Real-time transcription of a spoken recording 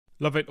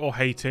Love it or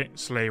hate it,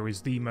 Slayer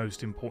is the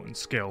most important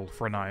skill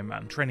for an Iron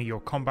Man. Training your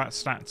combat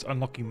stats,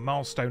 unlocking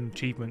milestone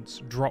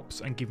achievements,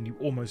 drops, and giving you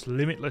almost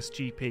limitless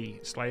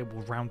GP, Slayer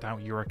will round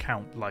out your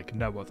account like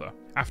no other.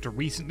 After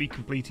recently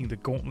completing the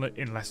gauntlet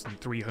in less than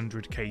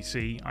 300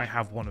 KC, I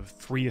have one of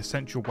 3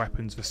 essential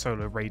weapons for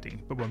solo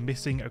raiding, but we're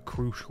missing a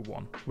crucial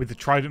one. With the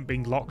trident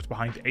being locked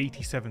behind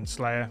 87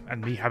 Slayer,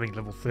 and me having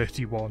level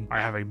 31,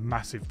 I have a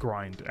massive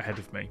grind ahead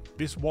of me.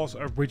 This was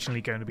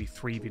originally going to be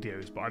 3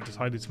 videos, but I've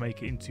decided to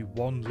make it into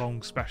one long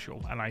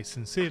special, and I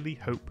sincerely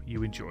hope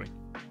you enjoy.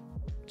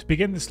 To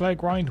begin the Slayer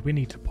grind, we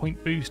need to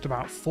point boost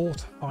about 400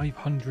 to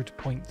 500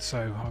 points,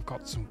 so I've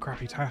got some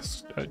crappy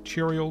tasks at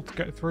Turiel to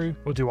get through.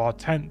 We'll do our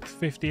 10th,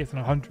 50th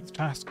and 100th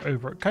task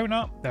over at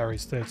Kona. There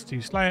is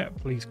 32 Slayer,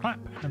 please clap,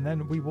 and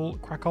then we will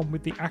crack on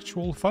with the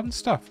actual fun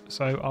stuff.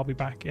 So I'll be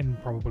back in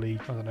probably,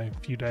 I don't know, a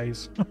few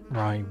days.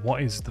 Right,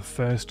 what is the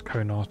first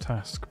Kona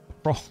task?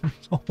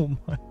 Oh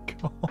my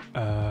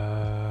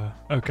god.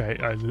 Okay,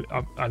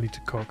 I need to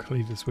cook.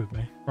 Leave this with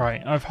me.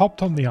 Right, I've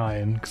hopped on the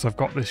iron because I've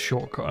got this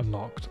shortcut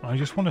unlocked. I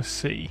just want to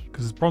see,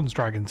 because there's bronze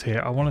dragons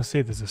here, I want to see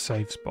if there's a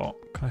safe spot.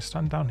 Can I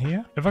stand down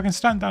here? If I can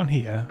stand down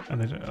here, and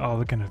they're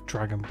going to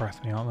dragon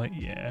breath me, aren't they?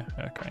 Yeah,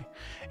 okay.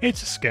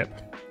 It's a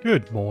skip.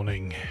 Good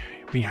morning.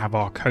 We have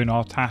our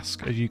Konar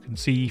task, as you can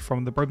see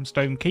from the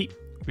Brimstone Keep.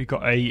 We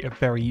got a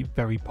very,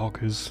 very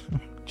poggers.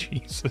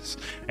 Jesus.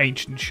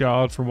 Ancient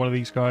shard from one of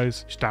these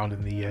guys. Just down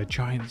in the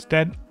Giant's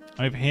Den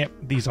over here.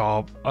 These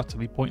are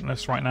utterly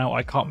pointless right now.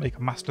 I can't make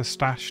a master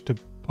stash to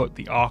put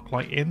the arc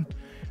light in,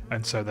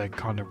 and so they're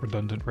kind of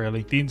redundant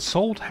really. The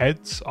ensouled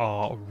heads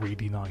are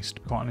really nice,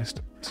 to be quite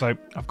honest. So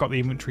I've got the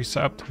inventory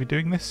set up to be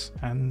doing this,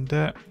 and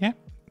yeah.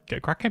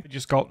 Get cracking. We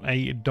just got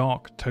a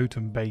dark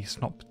totem base,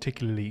 not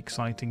particularly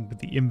exciting, but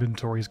the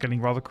inventory is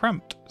getting rather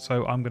cramped.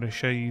 So I'm going to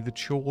show you the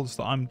chores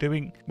that I'm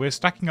doing. We're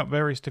stacking up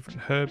various different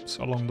herbs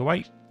along the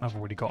way. I've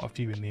already got a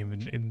few in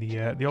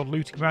the old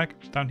looting bag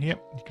down here.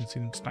 You can see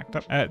them stacked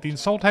up. The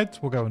ensouled heads,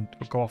 we'll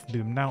go off and do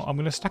them now. I'm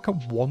going to stack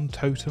up 1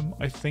 totem,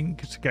 I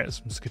think, to get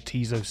some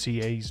Skatizo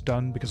CAs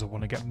done, because I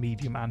want to get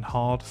medium and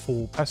hard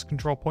for pest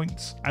control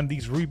points. And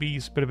these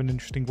rubies, bit of an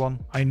interesting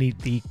one. I need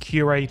the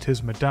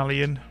Curator's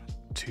Medallion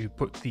to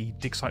put the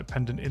dig site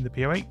pendant in the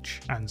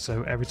POH, and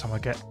so every time I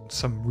get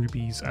some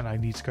rubies and I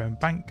need to go and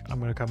bank,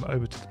 I'm going to come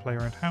over to the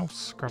playground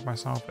house, grab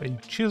myself a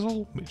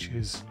chisel, which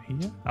is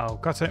here. I'll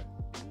cut it,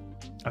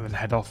 and then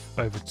head off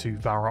over to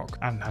Varrock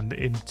and hand it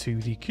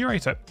into the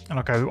Curator. And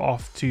I'll go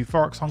off to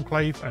Varrock's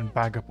Enclave and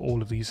bag up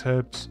all of these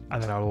herbs,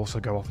 and then I'll also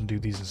go off and do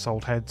these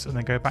ensouled heads, and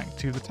then go back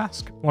to the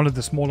task. One of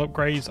the small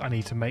upgrades I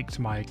need to make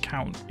to my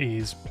account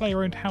is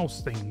player-owned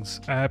house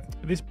things.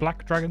 This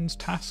Black Dragons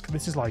task,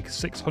 this is like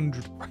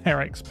 600 rare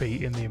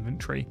XP in the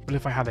inventory, but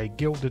if I had a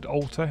gilded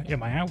altar in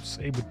my house,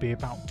 it would be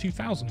about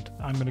 2,000.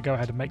 I'm going to go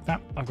ahead and make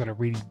that. I've got a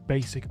really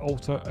basic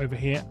altar over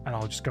here, and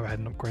I'll just go ahead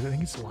and upgrade it. I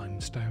think it's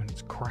limestone,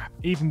 it's crap.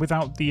 Even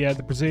without the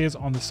braziers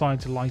on the side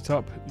to light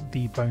up,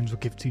 the bones will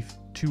give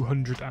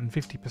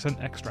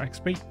 250% extra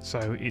XP,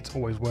 so it's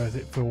always worth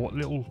it for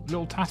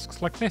little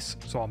tasks like this.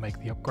 So I'll make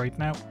the upgrade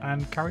now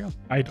and carry on.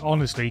 I'd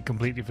honestly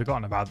completely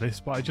forgotten about this,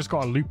 but I just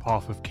got a loop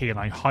path of key and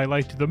I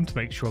highlighted them to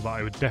make sure that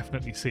I would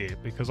definitely see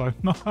it, because I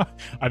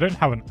don't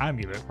have an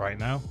amulet right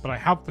now, but I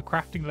have the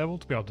crafting level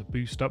to be able to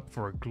boost up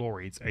for a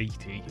glory. It's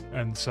 80,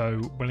 and so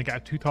when I get a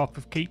tooth half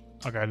of keep,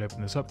 I'll go and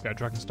open this up, get a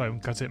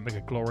dragonstone, cut it, make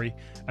a glory,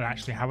 and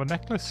actually have a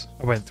necklace.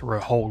 I went through a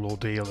whole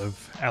ordeal of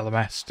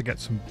LMS to get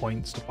some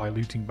points, to buy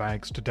looting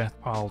bags, to death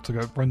pile, to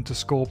go run to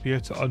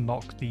Scorpia to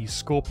unlock the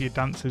Scorpia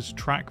Dancers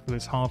track for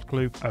this hard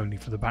clue, only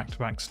for the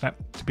back-to-back step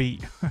to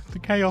beat the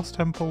Chaos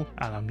Temple,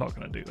 and I'm not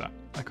going to do that.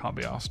 I can't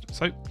be asked.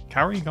 So,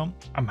 carrying on.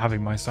 I'm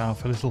having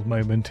myself a little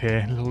moment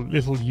here,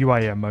 little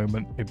UAM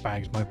moment. I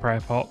bagged my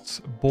prayer pots,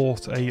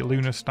 bought a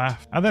lunar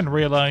staff, and then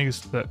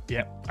realised that,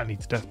 yeah, I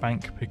need to death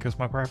bank because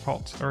my prayer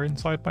pots are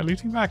inside my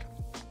looting bag.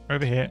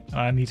 Over here,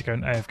 I need to go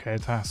an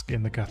AFK task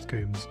in the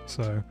catacombs.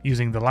 So,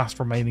 using the last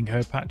remaining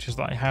herb patches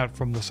that I had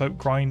from the soap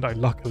grind, I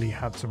luckily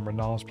had some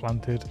renars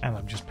planted, and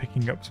I'm just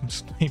picking up some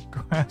snake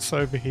grass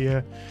over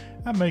here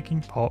and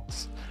making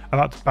pots. I'm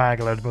about to bag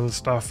a load of other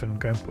stuff and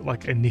go and put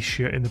like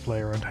Initia in the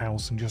player-owned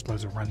house and just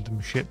loads of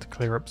random shit to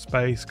clear up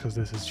space, because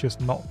this is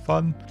just not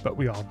fun, but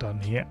we are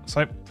done here.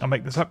 So I'll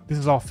make this up. This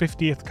is our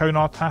 50th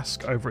Konar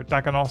task over at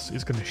Dagonos.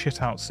 It's going to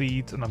shit out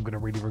seeds, and I'm going to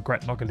really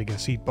regret not getting a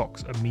seed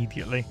box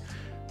immediately.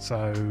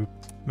 So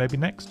maybe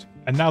next.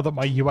 And now that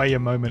my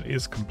UAM moment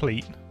is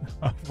complete,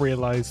 I've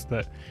realised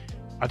that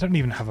I don't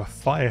even have a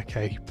fire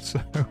cape, so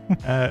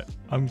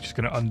I'm just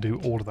going to undo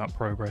all of that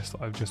progress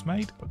that I've just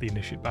made. Put the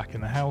initiate back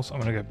in the house.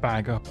 I'm going to go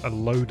bag up a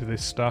load of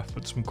this stuff,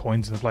 put some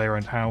coins in the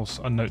player-owned house,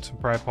 unnote some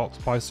prayer pots,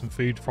 buy some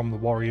food from the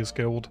Warriors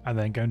Guild, and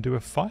then go and do a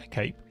fire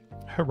cape.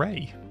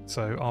 Hooray!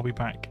 So I'll be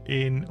back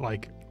in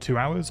like 2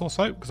 hours or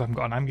so, because I haven't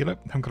got an amulet,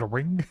 I haven't got a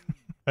ring,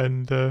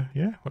 and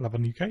yeah, we'll have a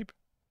new cape.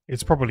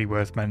 It's probably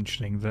worth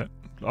mentioning that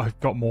I've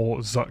got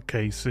more Zut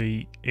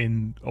KC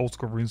in Old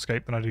School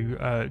RuneScape than I do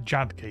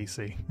Jad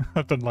KC.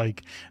 I've done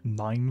like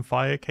 9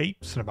 Fire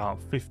Capes and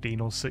about 15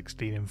 or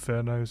 16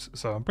 Infernos,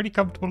 so I'm pretty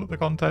comfortable with the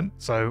content.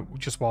 So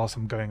just whilst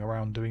I'm going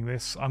around doing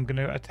this, I'm going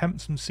to attempt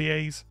some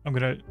CAs. I'm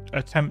going to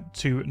attempt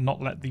to not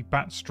let the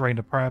bats drain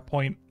a prayer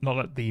point, not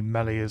let the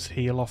meleeers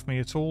heal off me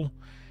at all,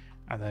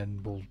 and then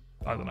we'll,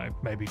 I don't know,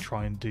 maybe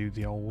try and do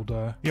the old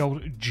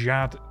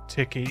Jad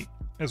Ticky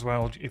as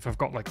well. If I've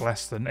got like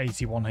less than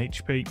 81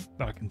 HP,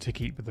 then I can tick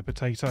eat with the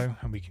potato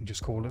and we can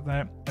just call it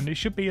there. And it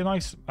should be a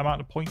nice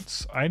amount of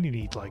points. I only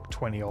need like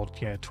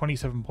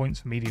 27 points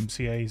for medium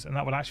CAs, and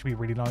that would actually be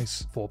really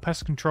nice for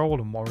Pest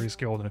Control and Warriors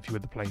Guild and a few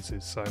other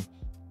places. So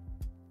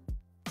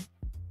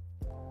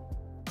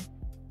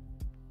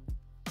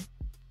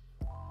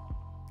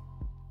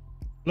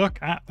look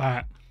at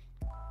that.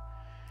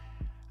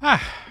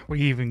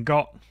 We even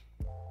got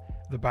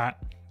the bat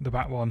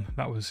one.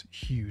 That was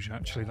huge,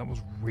 actually. That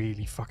was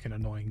really fucking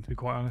annoying, to be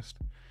quite honest.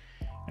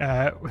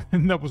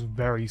 That was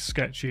very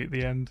sketchy at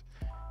the end.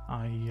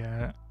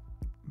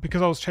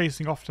 Because I was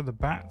chasing off to the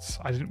bats,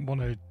 I didn't want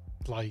to,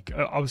 like,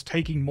 I was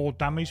taking more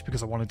damage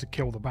because I wanted to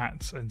kill the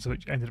bats, and so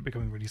it ended up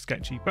becoming really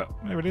sketchy. But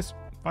there it is.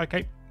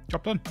 Okay,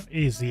 job done. That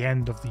is the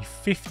end of the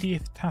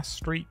 50th task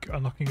streak,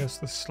 unlocking us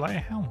the Slayer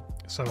Helm.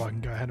 So I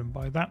can go ahead and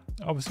buy that.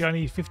 Obviously, I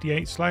need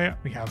 58 Slayer.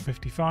 We have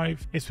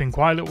 55. It's been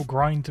quite a little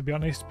grind, to be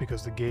honest,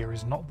 because the gear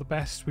is not the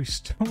best. We've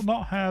still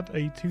not had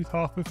a tooth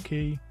half of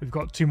key. We've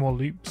got 2 more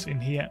loops in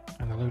here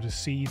and a load of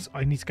seeds.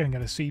 I need to go and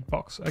get a seed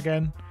box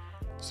again.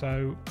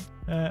 So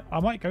I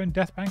might go in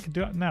Death Bank and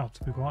do that now,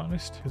 to be quite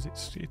honest, because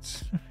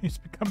it's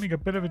becoming a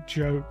bit of a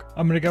joke.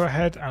 I'm going to go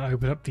ahead and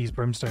open up these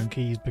brimstone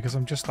keys because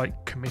I'm just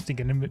like committing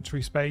an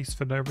inventory space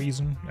for no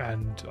reason,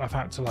 and I've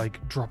had to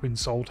like drop in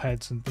soul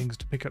heads and things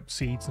to pick up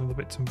seeds and other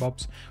bits and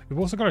bobs. We've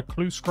also got a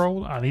clue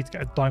scroll. I need to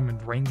get a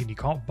diamond ring, and you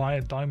can't buy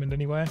a diamond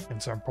anywhere,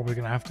 and so I'm probably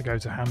going to have to go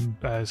to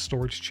hand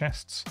storage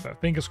chests.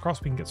 But fingers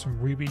crossed we can get some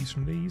rubies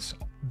from these.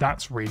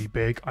 That's really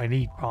big. I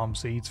need palm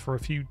seeds for a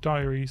few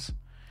diaries.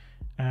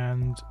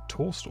 And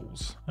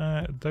toadstools.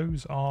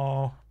 Those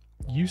are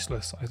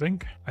useless, I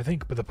think.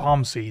 But the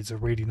palm seeds are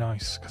really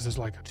nice because there's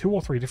like 2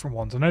 or 3 different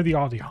ones. I know the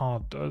Ardy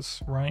Hard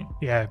does, right?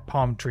 Yeah,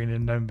 palm tree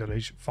in Gnome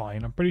Village,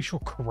 fine. I'm pretty sure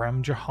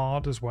Karamja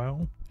Hard as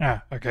well.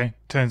 Okay.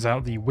 Turns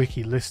out the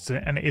wiki lists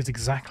it, and it is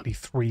exactly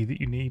 3 that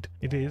you need.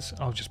 It is.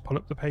 I'll just pull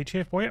up the page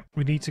here for you.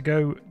 We need to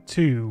go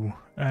to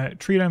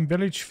Tree Gnome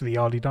Village for the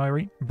Ardy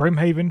Diary,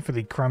 Brimhaven for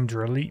the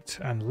Karamja Elite,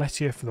 and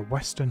Letia for the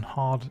Western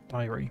Hard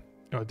Diary.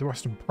 The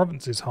Western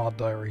Province's Hard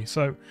Diary,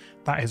 so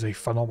that is a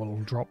phenomenal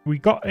drop. We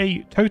got a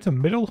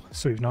totem middle,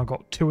 so we've now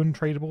got 2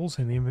 untradables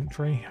in the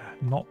inventory.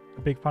 Not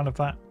a big fan of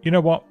that. You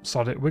know what?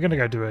 Sod it. We're going to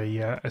go do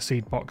a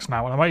seed box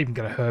now, and I might even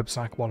get a herb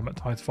sack while I'm at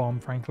Tithe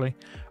Farm, frankly.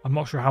 I'm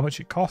not sure how much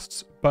it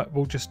costs, but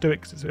we'll just do it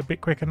because it's a bit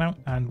quicker now,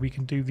 and we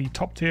can do the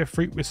top tier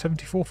fruit with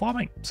 74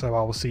 farming. So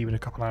I will see you in a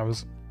couple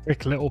hours.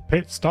 Quick little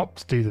pit stop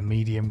to do the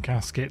medium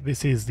casket.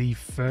 This is the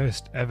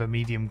first ever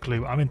medium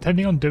clue. I'm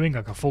intending on doing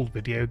like a full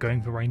video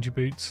going for ranger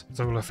boots,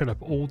 so we'll fill up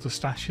all the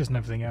stashes and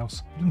everything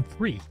else. I've done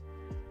 3.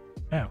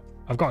 Now,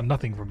 I've got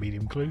nothing from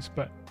medium clues,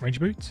 but ranger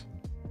boots?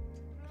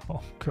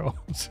 Oh god.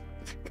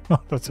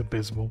 God, that's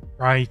abysmal.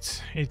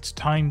 Right, it's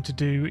time to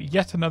do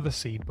yet another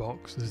seed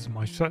box. This is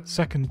my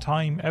second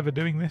time ever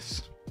doing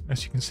this,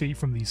 as you can see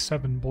from these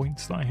 7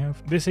 points that I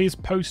have. This is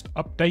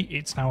post-update.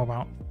 It's now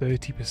about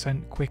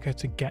 30% quicker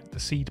to get the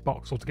seed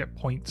box, or to get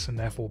points and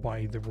therefore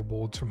buy the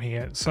rewards from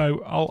here.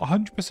 So I'll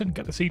 100%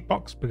 get the seed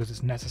box because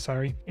it's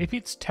necessary. If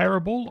it's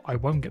terrible, I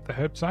won't get the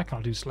herb sack.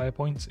 I'll do Slayer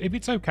points. If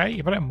it's okay,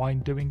 if I don't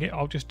mind doing it,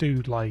 I'll just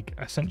do like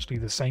essentially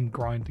the same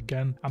grind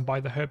again and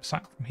buy the herb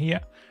sack from here,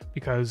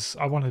 because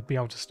I want to be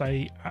able to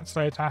stay at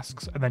Slayer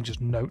tasks and then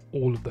just note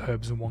all of the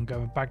herbs in one go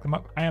and bag them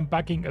up. I am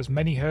bagging as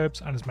many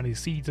herbs and as many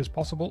seeds as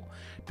possible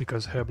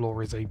because herb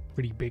lore is a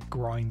pretty big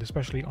grind,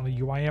 especially on a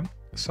UIM.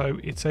 So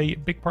it's a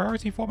big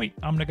priority for me.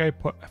 I'm going to go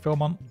put a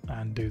film on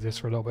and do this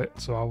for a little bit.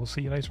 So I will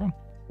see you later on.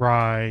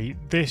 Right,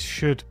 this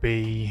should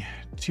be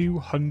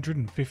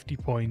 250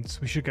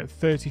 points. We should get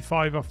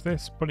 35 off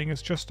this, putting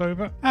us just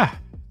over.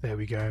 There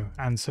we go.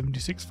 And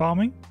 76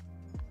 farming.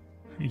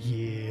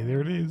 Yeah, there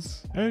it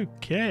is.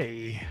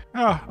 Okay.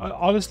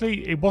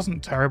 Honestly, it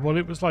wasn't terrible.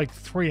 It was like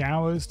 3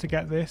 hours to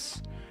get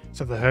this.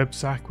 So the herb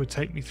sack would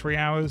take me 3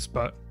 hours,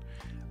 but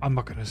I'm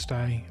not going to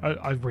stay.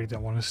 I really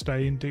don't want to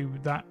stay and do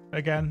that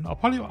again.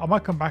 I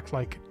might come back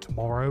like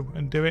tomorrow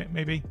and do it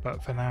maybe.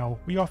 But for now,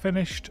 we are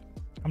finished.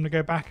 I'm going to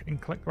go back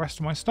and collect the rest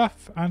of my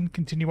stuff and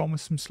continue on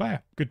with some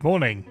Slayer. Good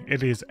morning.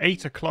 It is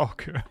 8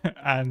 o'clock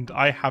and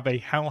I have a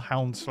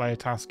Hellhound Slayer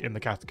task in the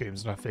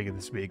Catacombs, and I figured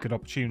this would be a good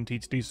opportunity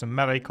to do some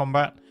melee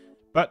combat.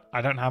 But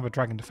I don't have a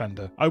Dragon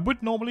Defender. I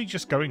would normally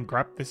just go and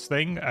grab this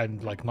thing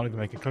and like not even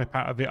make a clip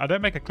out of it. I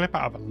don't make a clip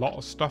out of a lot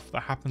of stuff that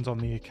happens on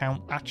the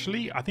account.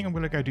 Actually, I think I'm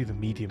going to go do the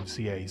medium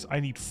CAs. I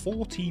need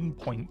 14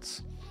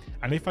 points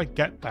And if I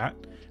get that,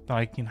 then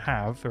I can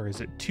have, or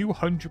is it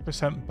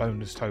 200%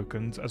 bonus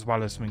tokens, as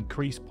well as some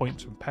increased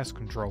points from pest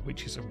control,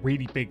 which is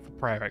really big for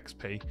prayer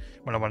XP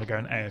when I want to go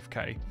in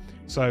AFK.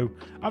 So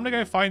I'm gonna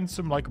go find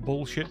some like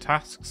bullshit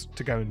tasks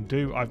to go and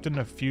do. I've done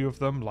a few of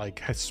them, like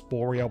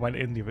Hesperia. I went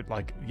in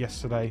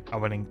yesterday. I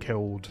went and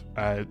killed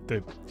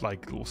the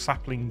like little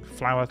sapling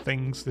flower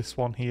things. This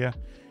one here.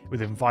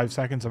 Within 5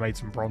 seconds, I made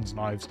some bronze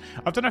knives.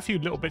 I've done a few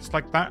little bits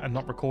like that and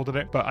not recorded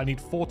it, but I need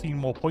 14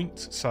 more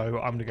points, so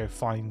I'm gonna go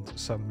find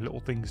some little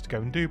things to go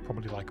and do,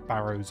 probably like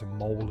barrows and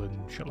mole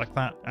and shit like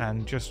that,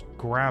 and just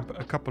grab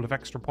a couple of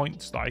extra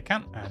points that I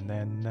can, and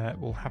then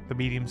we'll have the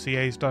medium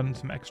CAs done,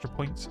 some extra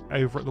points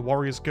over at the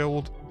Warriors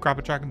Guild, grab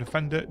a Dragon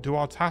Defender, do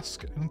our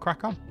task, and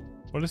crack on.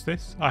 What is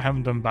this? I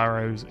haven't done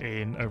barrows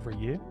in over a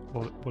year.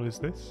 What is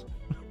this?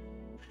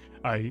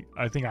 I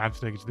think I have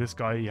to take it to this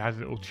guy. He had a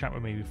little chat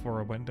with me before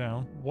I went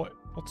down.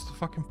 What's the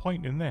fucking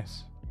point in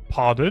this?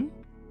 Pardon?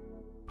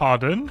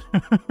 Pardon?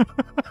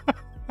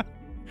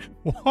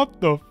 What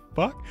the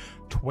fuck?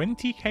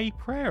 20k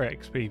prayer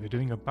XP for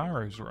doing a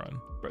barrows run.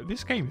 But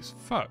this game is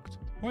fucked.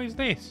 What is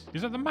this?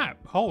 Is that the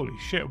map? Holy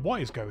shit,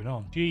 what is going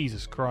on?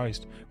 Jesus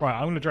Christ. Right,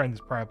 I'm going to drain this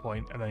prayer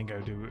point and then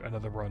go do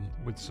another run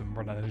with some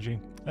run energy.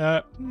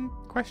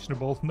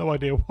 Questionable. No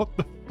idea what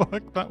the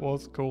fuck that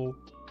was. Cool.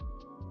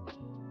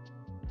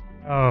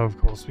 Oh, of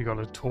course, we got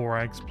a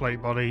Torax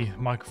plate body.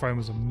 Microphone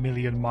was a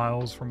million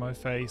miles from my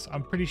face.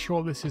 I'm pretty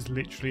sure this is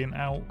literally an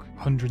AUK.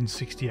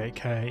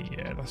 168k.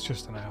 Yeah, that's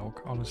just an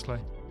AUK, honestly.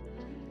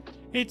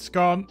 It's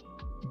gone.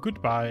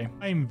 Goodbye.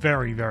 I'm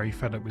very, very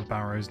fed up with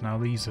barrows now.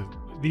 These are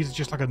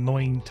just like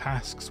annoying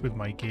tasks with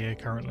my gear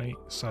currently.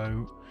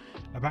 So,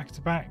 a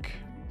back-to-back.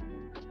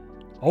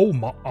 Oh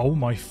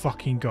my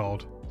fucking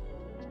god.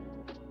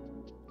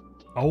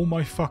 Oh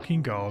my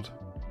fucking god.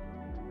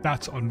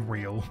 That's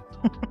unreal.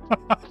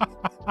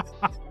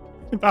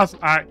 That's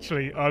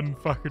actually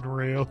unfucking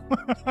real.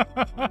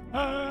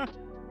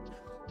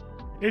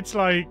 It's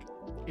like,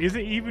 is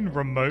it even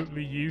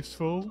remotely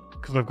useful?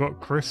 Because I've got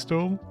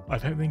crystal? I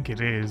don't think it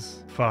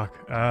is. Fuck.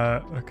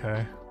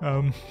 Okay.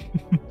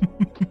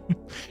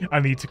 I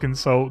need to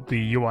consult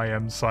the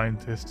UIM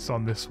scientists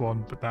on this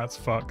one, but that's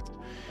fucked.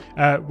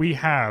 We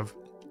have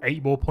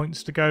 8 more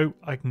points to go.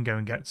 I can go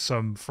and get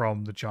some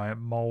from the giant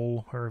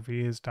mole, wherever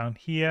he is down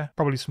here.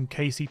 Probably some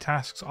KC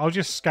tasks. I'll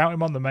just scout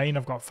him on the main.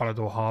 I've got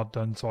Falador hard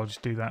done, so I'll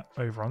just do that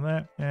over on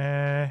there.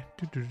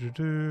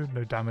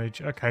 No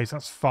damage. Okay, so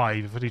that's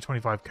 5. If I do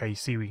 25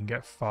 KC, we can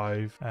get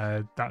 5.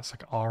 That's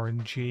like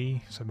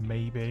RNG, so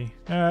maybe.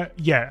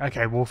 Yeah,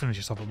 okay, we'll finish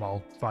this off at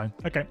mole. Fine.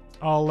 Okay,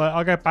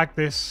 I'll go back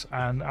this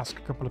and ask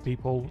a couple of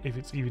people if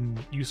it's even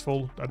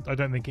useful. I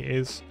don't think it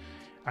is.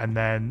 And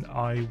then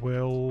I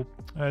will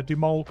do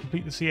mole,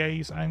 complete the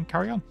CAs, and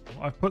carry on.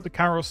 I've put the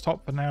Karos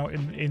top for now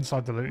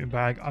inside the looting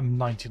bag. I'm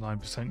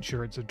 99%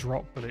 sure it's a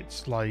drop, but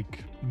it's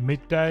like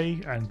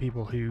midday, and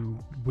people who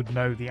would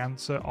know the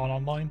answer on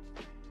online.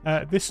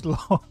 This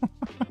long.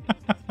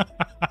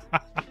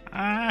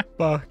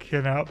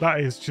 Fucking hell,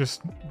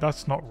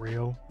 that's not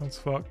real. That's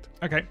fucked.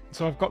 Okay,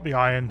 so I've got the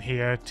iron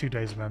here, 2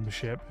 days of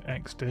membership,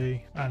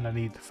 XD, and I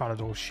need the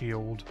Falador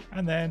shield,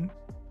 and then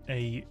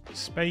a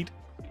spade,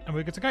 and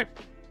we're good to go.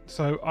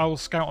 So I will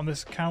scout on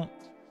this account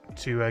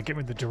to get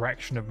me the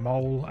direction of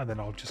mole, and then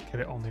I'll just get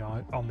it on the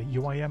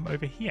UIM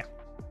over here.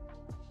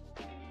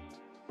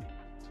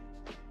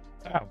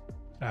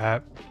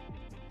 Oh.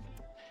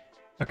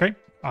 Okay,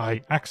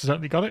 I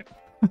accidentally got it.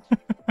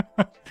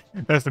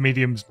 There's the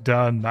medium's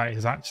done. That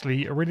is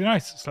actually really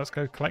nice. So let's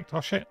go collect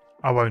our shit.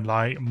 I won't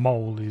lie,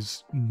 mole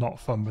is not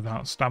fun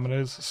without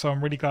staminas, so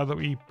I'm really glad that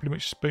we pretty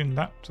much spooned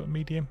that to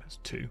medium. It's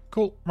 2.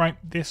 Cool. Right,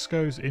 this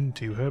goes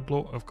into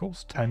Herblore, of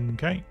course,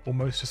 10k,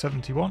 almost to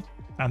 71.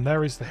 And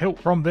there is the hilt.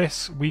 From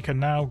this, we can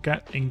now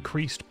get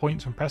increased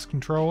points from pest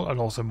control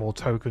and also more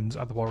tokens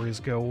at the Warriors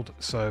Guild.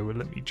 So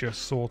let me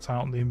just sort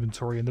out the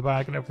inventory in the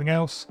bag and everything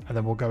else, and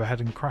then we'll go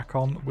ahead and crack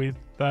on with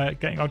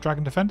getting our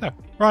Dragon Defender.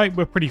 Right,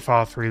 we're pretty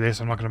far through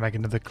this. I'm not going to make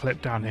another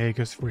clip down here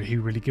because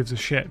who really gives a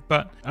shit.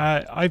 But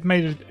I've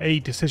made a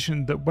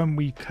decision that when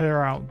we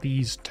clear out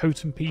these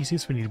totem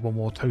pieces, we need 1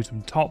 more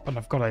totem top, and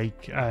I've got a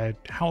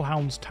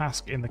Hellhounds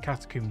task in the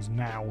catacombs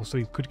now, so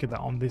you could get that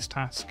on this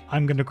task.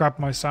 I'm going to grab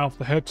myself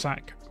the herb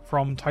sack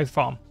from Tithe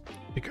Farm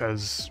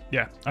because,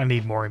 yeah, I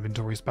need more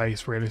inventory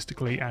space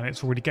realistically, and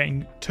it's already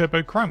getting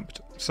turbo cramped.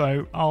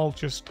 So I'll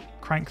just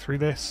crank through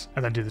this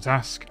and then do the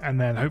task,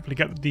 and then hopefully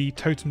get the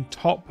totem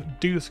top,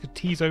 do the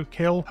Skatizo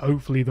kill,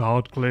 hopefully the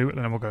hard glue, and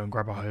then we'll go and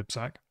grab a herb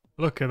sack.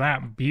 Look at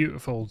that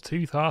beautiful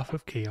tooth half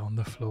of key on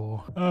the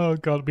floor. Oh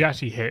god, we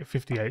actually hit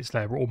 58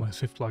 there. We're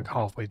almost like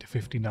halfway to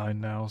 59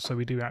 now, so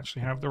we do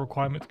actually have the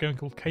requirement to go and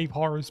kill cave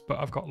horrors, but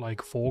I've got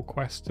like 4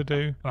 quests to do,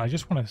 and I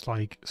just want to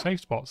like save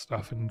spot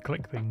stuff and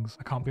click things.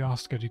 I can't be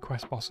asked to go do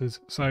quest bosses,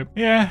 so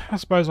yeah, I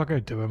suppose I'll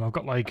go do them. I've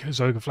got like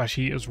Zoga Flesh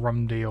Eater's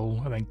Rum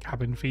Deal and then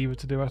Cabin Fever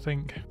to do, I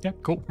think. Yeah,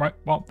 cool. Right,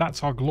 well,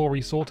 that's our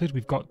glory sorted.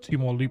 We've got 2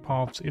 more loot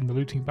paths in the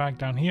looting bag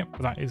down here,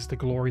 but that is the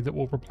glory that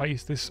will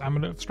replace this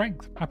Amulet of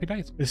Strength. Happy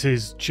days. This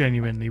is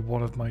genuinely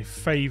one of my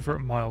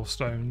favourite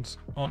milestones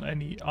on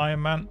any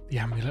Iron Man. The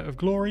Amulet of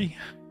Glory.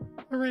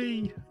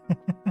 Hooray!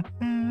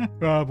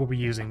 We'll be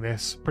using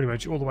this pretty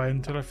much all the way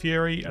until a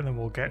Fury, and then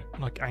we'll get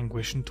like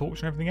Anguish and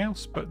Torch and everything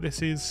else. But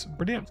this is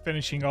brilliant.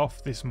 Finishing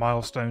off this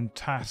milestone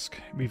task,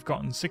 we've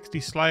gotten 60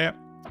 Slayer.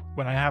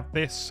 When I have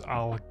this,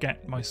 I'll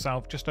get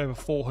myself just over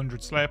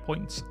 400 Slayer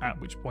points, at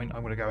which point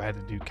I'm going to go ahead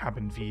and do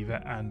Cabin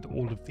Fever and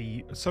all of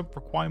the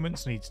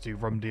sub-requirements. I need to do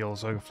Rum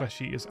Deals, Ogre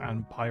Flesh Eaters,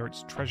 and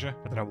Pirate's Treasure.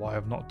 I don't know why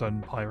I've not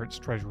done Pirate's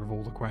Treasure of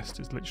all the quests.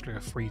 It's literally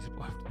a free...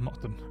 I've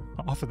not done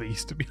half of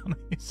these, to be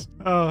honest.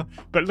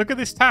 But look at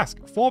this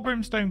task. 4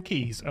 Brimstone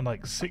Keys and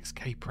like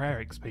 6k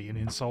Prayer XP and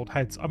Ensouled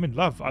Heads. I'm in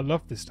love. I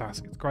love this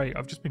task. It's great.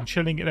 I've just been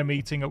chilling in a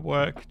meeting at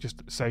work,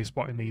 just safe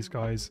spotting these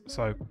guys.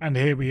 So, and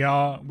here we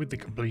are with the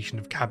completion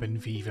of Cabin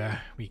Fever.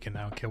 We can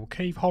now kill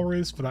Cave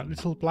Horrors for that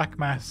little black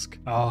mask.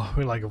 Oh,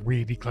 we're like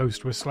really close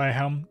to a Slayer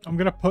Helm. I'm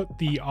going to put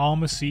the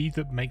armor seed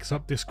that makes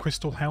up this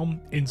crystal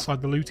helm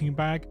inside the looting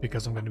bag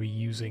because I'm going to be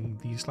using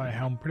the Slayer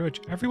Helm pretty much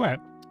everywhere.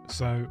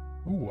 So,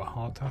 ooh, a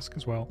hard task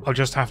as well. I'll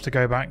just have to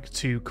go back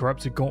to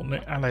Corrupted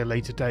Gauntlet at a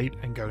later date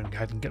and go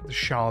ahead and get the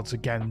shards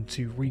again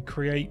to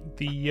recreate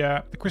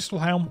the Crystal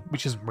Helm,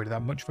 which isn't really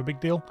that much of a big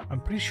deal.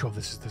 I'm pretty sure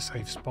this is the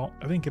safe spot.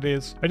 I think it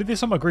is. I did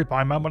this on my group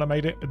Iron Man when I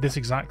made it at this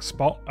exact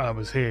spot. I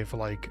was here for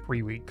like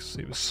 3 weeks.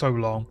 It was so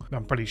long.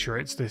 I'm pretty sure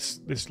it's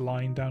this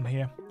line down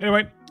here.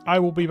 Anyway, I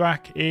will be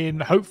back in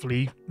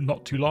hopefully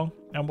not too long,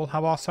 and we'll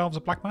have ourselves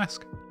a black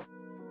mask.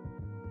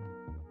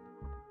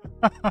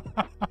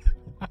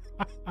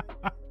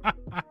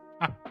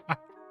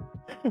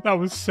 That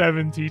was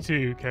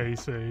 72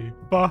 KC.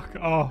 Fuck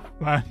off,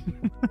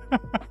 man.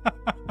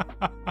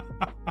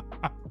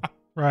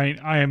 Right,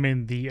 I am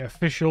in the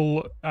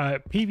official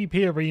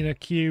PvP arena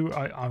queue.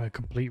 I'm a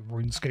complete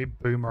RuneScape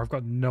boomer. I've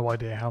got no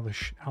idea how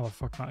the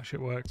fuck that shit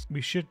works.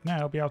 We should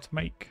now be able to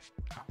make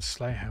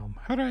Slayer Helm.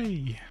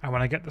 Hooray! And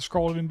when I get the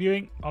scroll of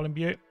imbuing, I'll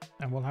imbue it,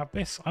 and we'll have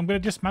this. I'm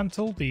going to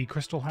dismantle the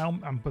crystal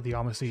helm and put the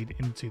armor seed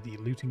into the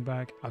looting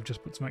bag. I've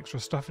just put some extra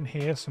stuff in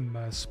here, some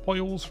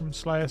spoils from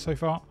Slayer so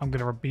far. I'm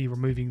going to be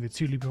removing the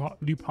 2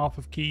 loop half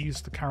of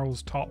keys, the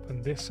Carol's top,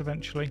 and this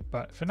eventually.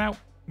 But for now,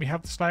 we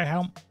have the Slayer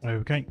Helm.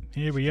 Okay,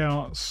 here we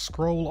are.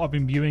 Scroll of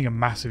imbuing. A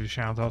massive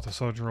shout out to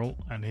Soldierall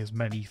and his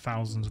many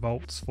thousands of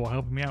volts for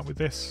helping me out with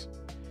this.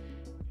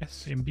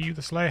 Yes, imbue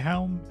the Slayer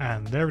Helm,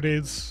 and there it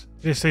is.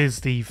 This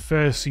is the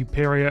first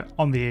superior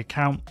on the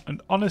account,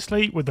 and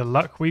honestly, with the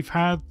luck we've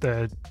had,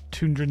 the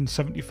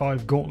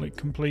 275 gauntlet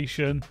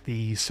completion,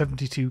 the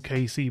 72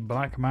 KC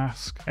black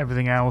mask,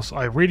 everything else,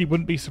 I really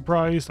wouldn't be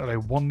surprised at a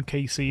 1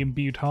 KC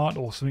imbued heart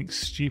or something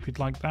stupid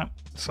like that.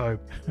 So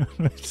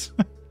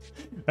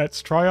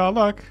let's try our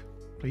luck.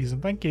 Please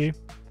and thank you.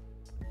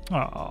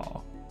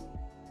 Oh.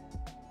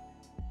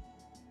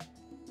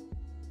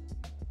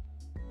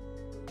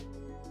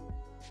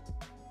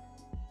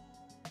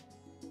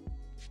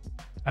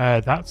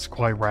 That's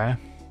quite rare.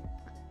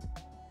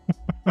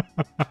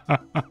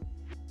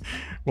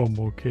 1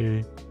 more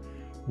key.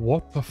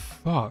 What the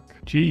fuck?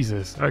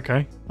 Jesus.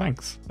 Okay,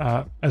 thanks.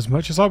 As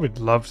much as I would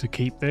love to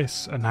keep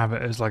this and have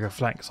it as like a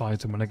flex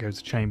item when I go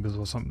to chambers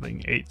or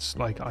something, it's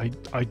like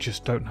I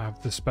just don't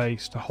have the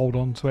space to hold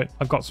on to it.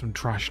 I've got some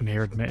trash in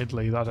here,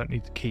 admittedly, that I don't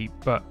need to keep,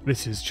 but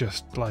this is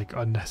just like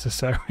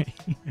unnecessary.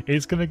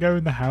 It's gonna go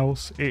in the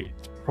house.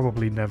 It's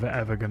probably never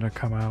ever gonna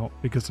come out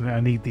because I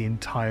need the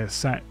entire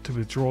set to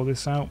withdraw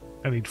this out.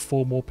 I need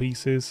 4 more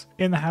pieces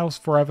in the house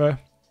forever,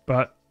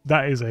 but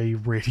that is a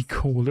really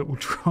cool little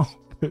drop.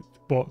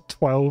 What,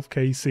 12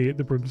 KC at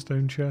the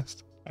brimstone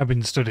chest? I've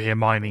been stood here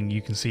mining,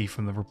 you can see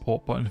from the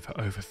report button, for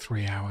over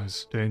 3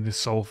 hours doing this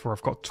sulfur.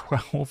 I've got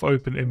 12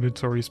 open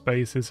inventory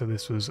spaces, so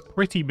this was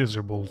pretty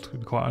miserable, to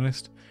be quite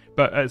honest.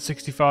 But at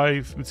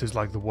 65, this is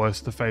like the worst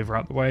of the favour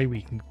out the way.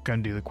 We can go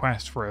and do the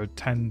quest for a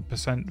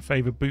 10%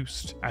 favour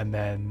boost, and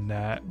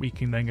then we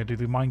can then go do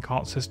the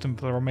minecart system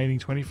for the remaining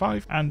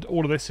 25. And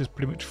all of this is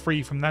pretty much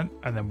free from then,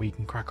 and then we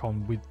can crack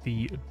on with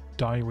the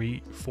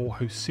diary for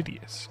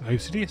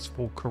Hosidius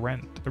for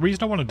Corrent. The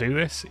reason I want to do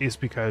this is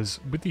because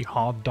with the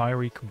hard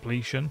diary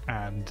completion,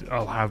 and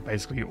I'll have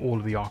basically all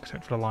of the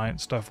Architectural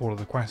Alliance stuff, all of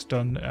the quests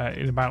done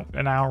in about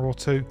an hour or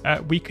 2,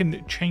 we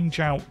can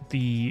change out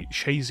the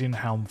Shazian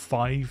Helm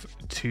 5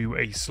 to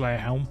a Slayer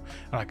Helm,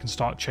 and I can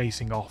start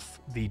chasing off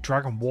the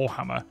Dragon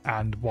Warhammer,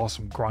 and whilst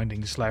I'm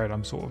grinding Slayer and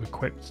I'm sort of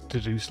equipped to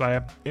do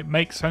Slayer, it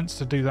makes sense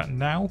to do that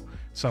now.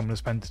 So I'm going to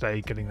spend today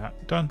getting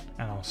that done,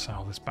 and I'll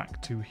sell this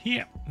back to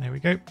here. There we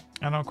go,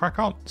 and I'll crack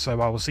on. So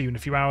I will see you in a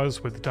few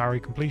hours with the diary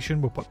completion.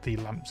 We'll put the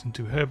lamps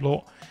into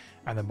Herblore,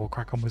 and then we'll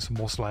crack on with some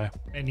more Slayer.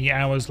 Many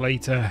hours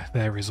later,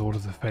 there is all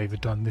of the favour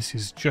done. This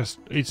is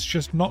it's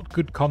just not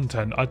good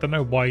content. I don't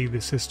know why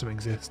this system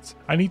exists.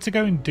 I need to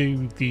go and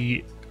do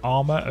the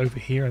armor over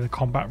here in the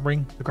combat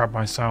ring to grab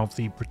myself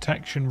the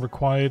protection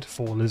required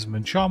for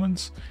Lisbon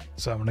Shamans.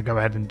 So I'm going to go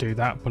ahead and do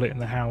that, put it in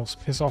the house,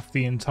 piss off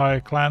the entire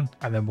clan,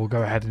 and then we'll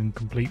go ahead and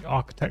complete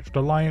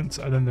Architectural Alliance,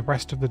 and then the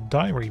rest of the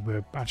diary.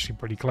 We're actually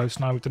pretty close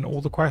now. We've done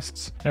all the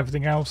quests,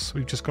 everything else.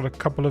 We've just got a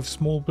couple of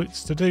small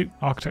bits to do.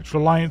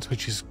 Architectural Alliance,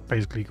 which is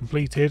basically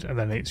completed, and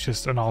then it's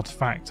just an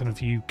artifact and a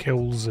few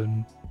kills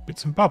and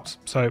bits and bobs.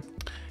 So it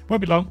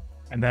won't be long.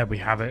 And there we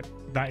have it.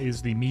 That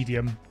is the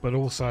medium, but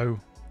also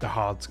the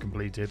hard's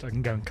completed. I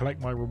can go and collect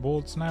my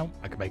rewards now.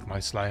 I can make my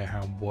Slayer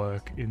Hound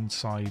work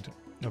inside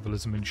of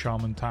Lisbon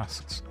Shaman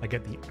tasks. I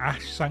get the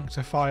Ash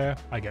Sanctifier.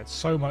 I get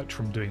so much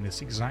from doing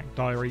this exact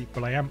diary,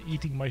 but I am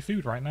eating my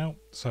food right now,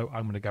 so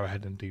I'm going to go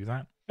ahead and do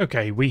that.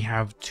 Okay, we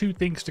have 2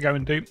 things to go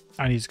and do.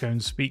 I need to go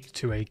and speak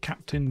to a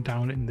captain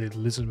down in the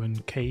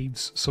Lisbon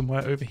Caves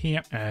somewhere over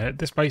here.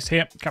 This place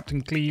here,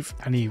 Captain Cleve,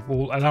 and he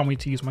will allow me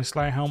to use my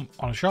Slayer Helm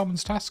on a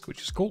Shaman's task,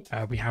 which is cool.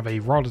 We have a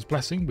Rada's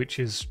Blessing, which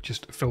is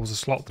just fills a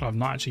slot that I've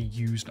not actually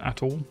used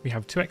at all. We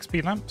have 2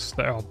 XP lamps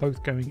that are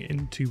both going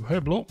into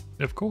Herblore,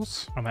 of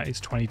course, and that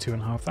is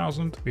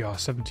 22,500. We are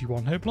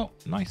 71 Herblore,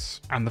 nice.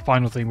 And the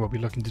final thing we'll be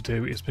looking to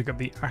do is pick up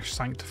the Ash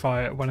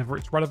Sanctifier whenever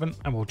it's relevant,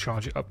 and we'll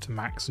charge it up to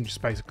max and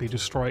just basically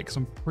destroy it, because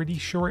I'm pretty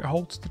sure it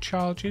holds the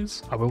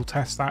charges. I will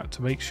test that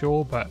to make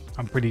sure, but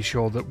I'm pretty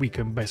sure that we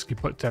can basically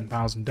put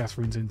 10,000 death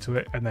runes into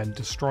it and then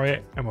destroy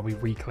it, and when we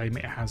reclaim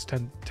it, it has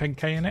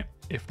 10k in it.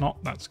 If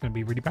not, that's going to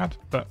be really bad.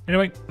 But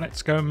anyway,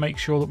 let's go and make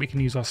sure that we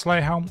can use our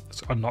Slayer Helm,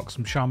 let's unlock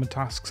some Shaman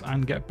tasks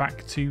and get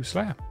back to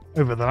Slayer.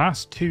 Over the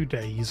last 2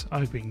 days,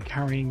 I've been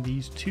carrying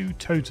these 2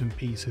 totem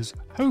pieces,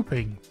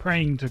 hoping,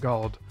 praying to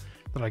God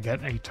that I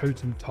get a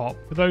totem top.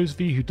 For those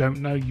of you who don't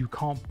know, you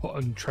can't put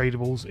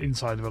untradables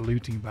inside of a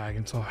looting bag,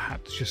 and so I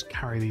had to just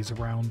carry these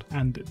around.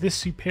 And this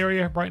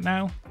superior right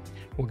now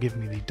will give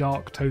me the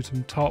dark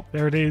totem top.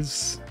 There it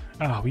is.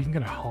 Oh, we can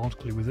get a hard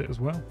clue with it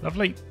as well.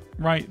 Lovely.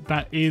 Right,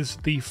 that is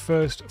the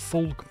first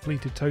full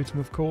completed totem,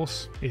 of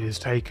course. It has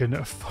taken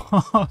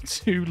far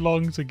too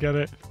long to get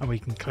it, and we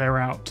can clear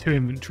out 2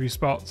 inventory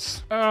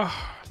spots. Oh,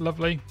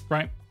 lovely.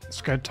 Right,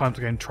 it's good time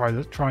to go and try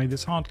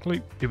this hard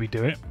clue. Did we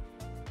do it?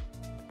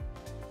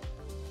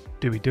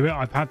 Do we do it?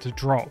 I've had to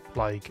drop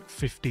like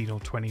 15 or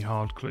 20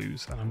 hard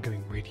clues, and I'm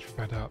getting really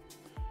fed up.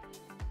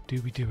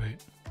 Do we do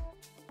it?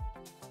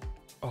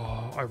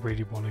 Oh, I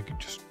really want to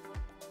just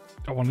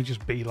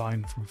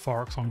beeline from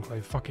Forex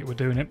Enclave. Fuck it, we're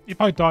doing it.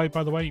 If I die,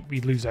 by the way, we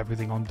lose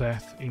everything on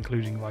death,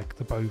 including like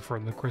the Bowfer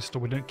and the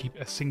crystal. We don't keep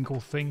a single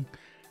thing.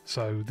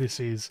 So this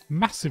is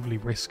massively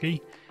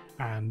risky,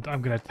 and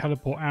I'm going to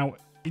teleport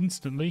out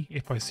instantly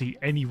if I see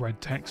any red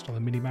text on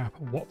the minimap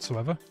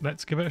whatsoever.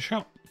 Let's give it a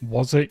shot.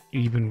 Was it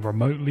even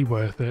remotely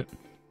worth it?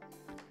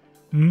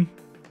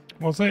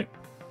 Was it?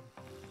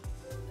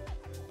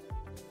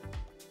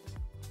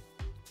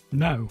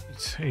 No.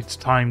 It's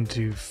time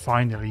to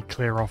finally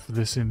clear off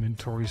this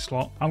inventory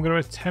slot. I'm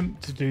going to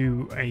attempt to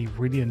do a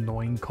really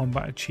annoying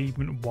combat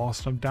achievement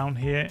whilst I'm down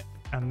here,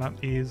 and that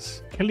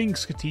is killing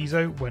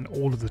Skatizo when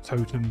all of the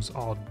totems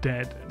are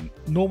dead.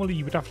 Normally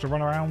you would have to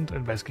run around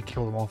and basically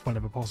kill them off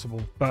whenever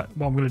possible, but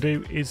what I'm going to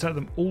do is let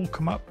them all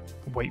come up,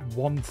 wait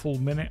 1 full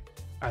minute,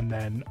 and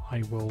then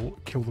I will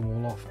kill them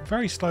all off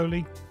very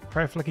slowly,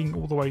 prayer flicking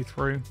all the way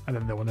through, and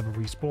then they will never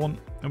respawn,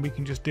 and we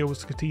can just deal with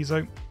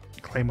Skatizo,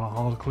 claim our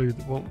hard clue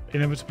that will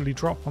inevitably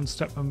drop on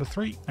step number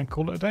 3, and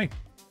call it a day.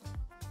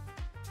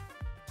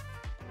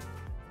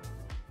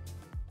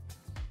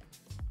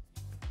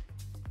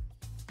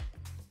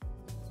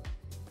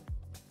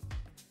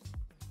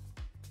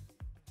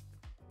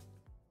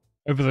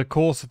 Over the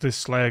course of this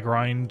Slayer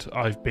grind,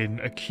 I've been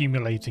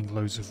accumulating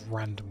loads of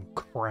random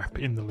crap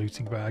in the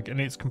looting bag,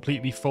 and it's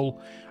completely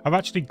full. I've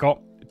actually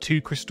got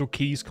 2 crystal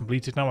keys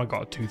completed now. I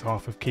got a tooth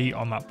half of key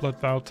on that blood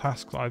vow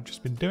task that I've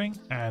just been doing,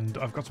 and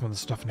I've got some other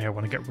stuff in here I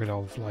want to get rid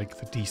of, like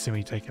the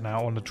D-Simi taken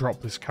out. I want to drop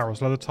this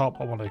Carol's leather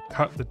top. I want to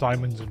cut the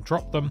diamonds and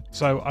drop them.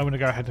 So I'm going to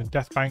go ahead and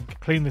death bank,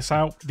 clean this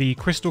out. The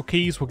crystal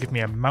keys will give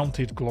me a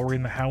mounted glory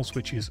in the house,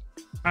 which is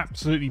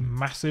absolutely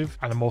massive,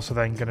 and I'm also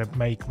then going to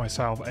make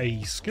myself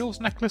a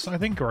skills necklace, I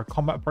think, or a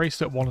combat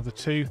bracelet, one of the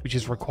 2, which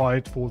is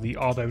required for the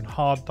Ardone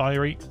hard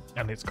diary,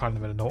 and it's kind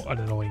of an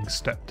annoying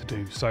step to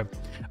do. So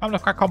I'm going to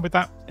crack on with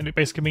that, and it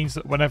basically means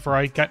that whenever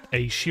I get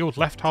a shield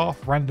left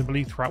half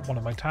randomly throughout one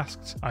of my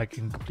tasks, I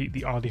can complete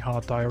the RD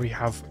hard diary,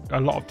 have a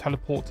lot of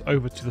teleports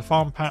over to the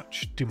farm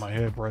patch, do my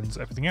herb runs,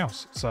 everything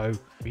else. So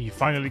we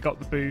finally got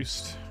the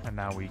boost, and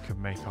now we can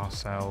make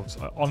ourselves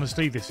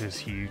honestly, this is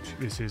huge.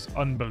 This is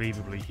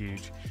unbelievably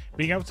huge.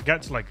 Being able to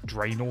get to like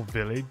Draenor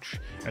Village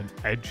and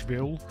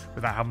Edgeville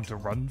without having to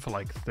run for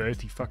like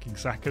 30 fucking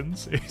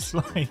seconds, it's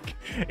like,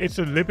 it's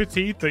a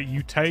liberty that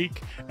you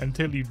take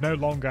until you no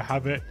longer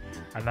have it,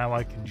 and now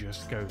I can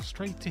just go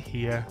straight to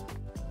here.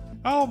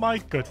 Oh my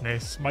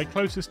goodness, my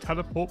closest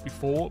teleport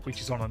before,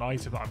 which is on an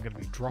item that I'm going to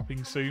be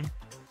dropping soon,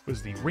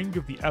 was the Ring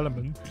of the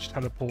Element, which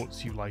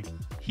teleports you like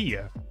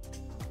here.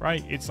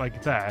 Right, it's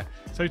like there.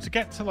 So to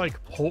get to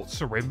like Port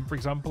Sarim, for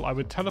example, I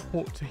would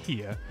teleport to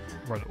here,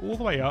 run all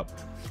the way up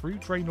through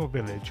Draenor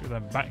Village, and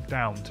then back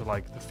down to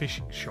like the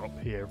fishing shop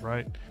here,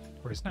 right?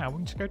 Whereas now we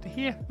can just go to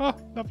here. Oh,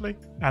 lovely.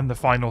 And the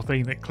final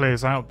thing that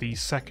clears out the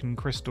second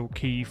crystal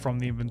key from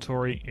the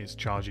inventory is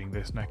charging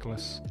this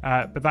necklace.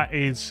 But that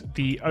is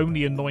the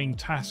only annoying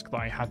task that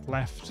I had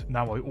left.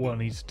 Now all I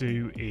need to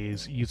do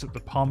is use up the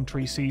palm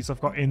tree seeds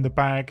I've got in the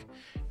bag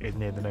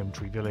near the gnome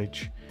tree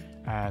village.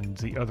 And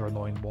the other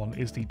annoying one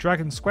is the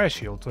dragon square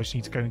shield. So I just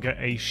need to go and get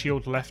a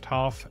shield left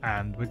half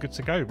and we're good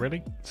to go,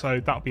 really. So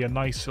that'll be a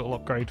nice little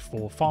upgrade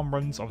for farm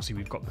runs. Obviously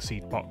we've got the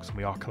seed box and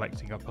we are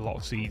collecting up a lot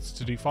of seeds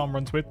to do farm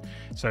runs with.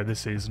 So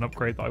this is an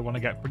upgrade that I want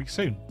to get pretty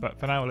soon. But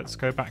for now, let's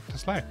go back to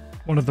Slayer.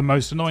 One of the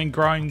most annoying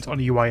grinds on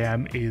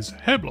UIM is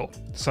herb lore.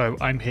 So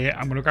I'm here,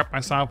 I'm going to grab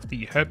myself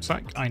the herb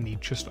sack. I need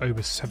just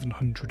over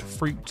 700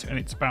 fruit and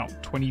it's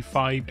about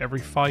 25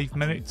 every 5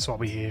 minutes. So I'll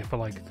be here for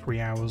like 3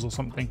 hours or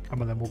something. And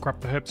then we'll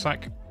grab the herb sack.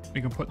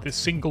 We can put this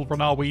single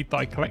runnar weed that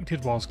I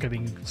collected whilst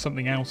getting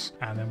something else,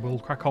 and then we'll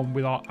crack on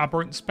with our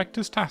aberrant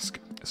spectres task.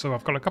 So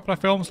I've got a couple of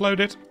films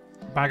loaded,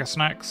 a bag of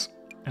snacks,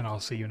 and I'll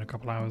see you in a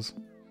couple hours.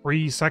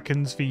 3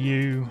 seconds for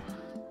you,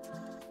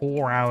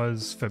 4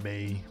 hours for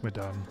me. We're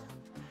done.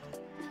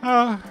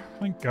 Ah,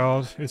 thank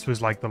God. This was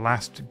like the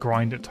last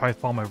grind at Tithe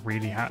Farm I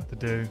really had to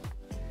do.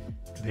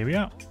 And here we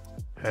are.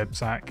 Herb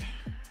sack.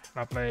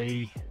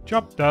 Lovely.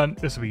 Job done.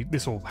 This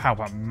will help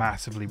out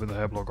massively with the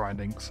herb lore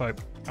grinding. So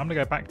I'm going to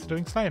go back to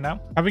doing Slayer now.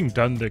 Having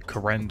done the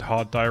Korend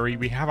hard diary,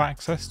 we have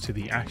access to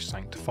the Ash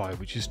Sanctifier,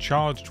 which is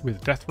charged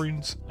with death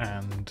runes,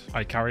 and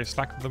I carry a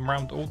stack of them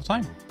around all the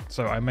time.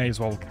 So I may as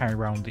well carry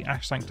around the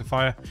Ash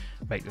Sanctifier,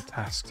 make the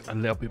tasks a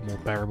little bit more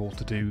bearable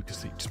to do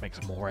because it just makes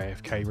them more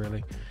AFK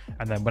really.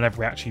 And then whenever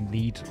we actually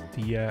need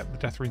the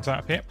death runes out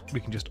of here, we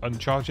can just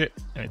uncharge it,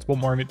 and it's one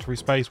more inventory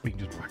space. We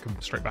can just whack them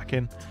straight back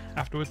in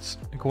afterwards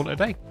and call it a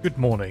day. Good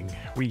morning.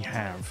 We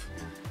have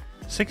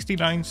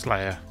 69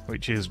 Slayer,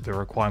 which is the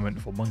requirement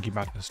for Monkey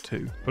Madness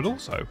 2, but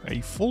also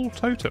a full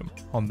totem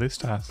on this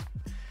task.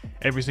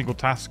 Every single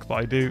task that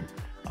I do,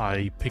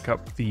 I pick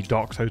up the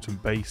Dark Totem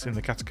base in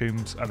the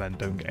catacombs and then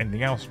don't get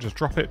anything else, just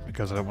drop it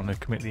because I don't want to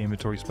commit the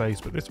inventory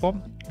space. But this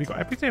one, we got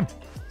everything.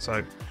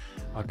 So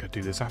I'll go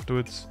do this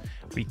afterwards.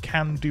 We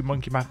can do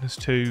Monkey Madness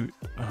 2.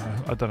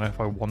 I don't know if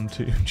I want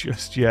to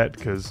just yet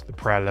because the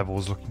prayer level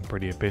is looking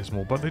pretty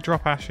abysmal, but they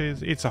drop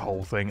ashes. It's a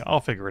whole thing.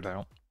 I'll figure it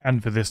out.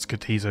 And for this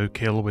Katizo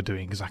kill, we're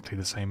doing exactly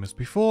the same as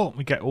before.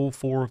 We get all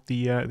 4 of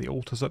the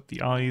altars up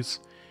the eyes,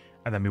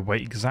 and then we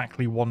wait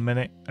exactly 1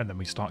 minute, and then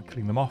we start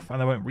killing them off,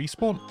 and they won't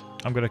respawn.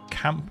 I'm going to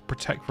camp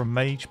protect from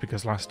mage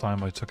because last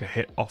time I took a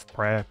hit off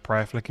prayer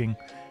flicking,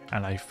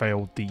 and I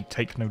failed the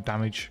take no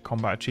damage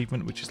combat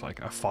achievement, which is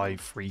like a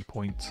 5 free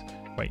points.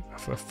 Wait,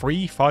 a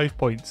free 5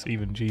 points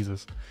even,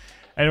 Jesus.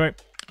 Anyway,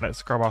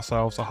 let's grab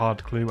ourselves a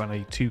hard clue and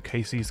a 2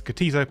 KC's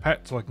Katizo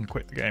pet so I can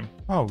quit the game.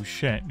 Oh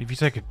shit, if you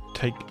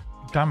take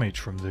damage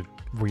from the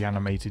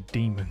reanimated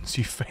demons,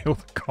 you fail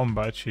the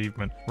combat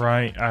achievement.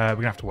 Right, we're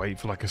gonna have to wait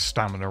for like a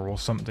stamina or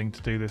something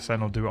to do this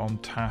then, or do it on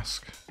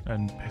task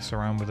and piss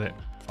around with it.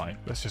 Fine,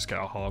 let's just get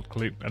a hard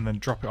clue and then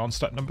drop it on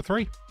step number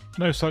 3.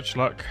 No such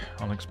luck.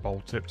 Onyx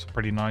bowl tips,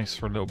 pretty nice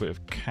for a little bit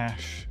of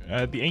cash.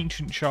 The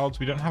ancient shards,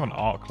 we don't have an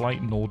arc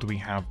light, nor do we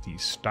have the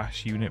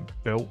stash unit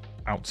built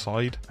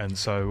outside, and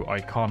so I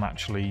can't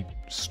actually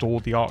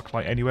store the arc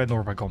light anywhere, nor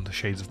have I gone to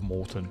Shades of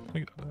Morton.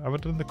 Have I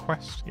done the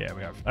quest? Yeah,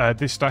 we have.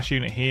 This stash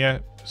unit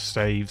here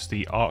saves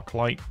the arc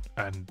light,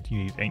 and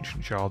you need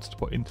ancient shards to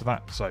put into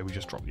that, so we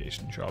just drop the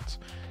ancient shards.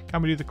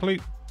 Can we do the clue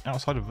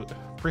outside of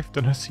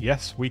Thriftiness?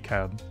 Yes, we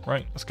can.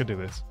 Right, let's go do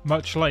this.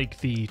 Much like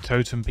the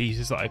totem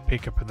pieces that I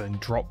pick up and then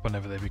drop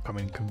whenever they become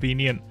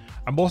inconvenient,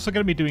 I'm also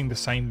going to be doing the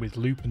same with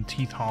loop and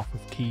teeth half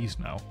of keys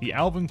now. The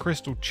Elven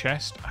Crystal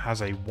chest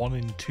has a 1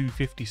 in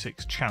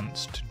 256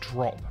 chance to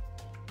drop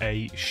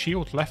a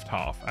shield left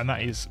half, and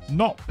that is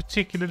not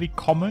particularly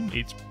common.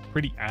 It's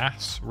pretty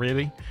ass,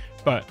 really.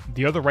 But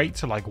the other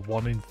rates are like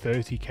 1 in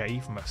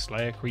 30k from a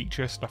Slayer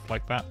creature, stuff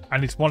like that.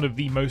 And it's one of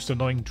the most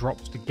annoying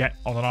drops to get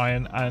on an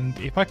iron, and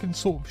if I can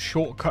sort of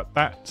shortcut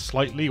that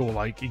slightly or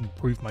like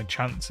improve my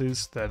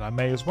chances, then I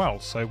may as well.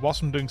 So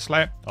whilst I'm doing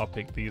Slayer, I'll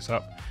pick these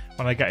up.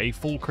 When I get a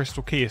full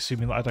crystal key,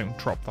 assuming that I don't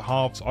drop the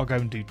halves, I'll go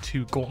and do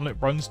 2 gauntlet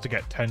runs to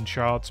get 10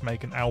 shards,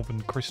 make an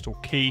Elven Crystal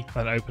key,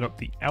 then open up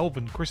the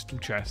Elven Crystal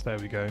chest, there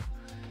we go.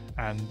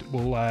 And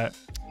we'll,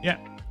 yeah,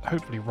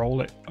 hopefully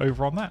roll it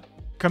over on that.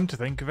 Come to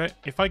think of it,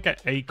 if I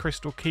get a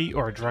crystal key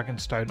or a dragon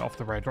stone off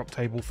the rare drop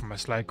table from a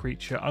Slayer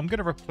creature, I'm going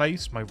to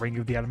replace my Ring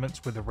of the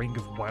Elements with a Ring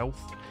of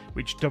Wealth,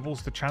 which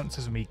doubles the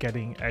chances of me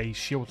getting a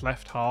shield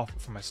left half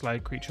from a Slayer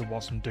creature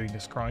whilst I'm doing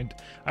this grind.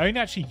 I only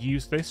actually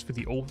use this for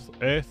the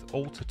Earth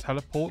Altar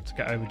teleport to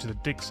get over to the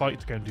dig site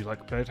to go and do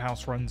like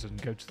birdhouse runs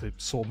and go to the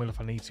sawmill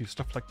if I need to,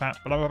 stuff like that.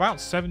 But I'm about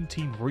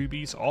 17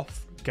 rubies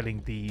off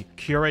getting the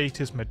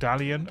Curator's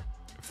Medallion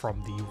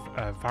from the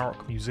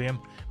Varrock Museum,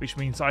 which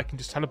means I can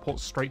just teleport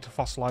straight to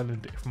Fossil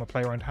Island from a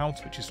player-owned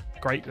house, which is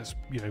great. That's,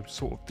 you know,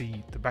 sort of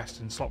the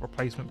best in slot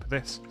replacement for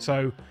this.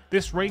 So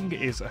this ring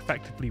is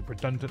effectively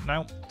redundant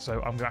now,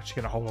 so I'm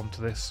actually going to hold on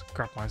to this,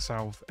 grab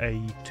myself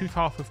a Tooth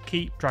Half of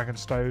Keep,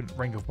 Dragonstone,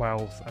 Ring of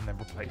Wealth, and then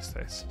replace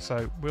this.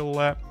 So we'll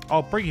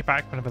I'll bring you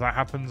back whenever that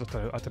happens. I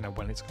don't know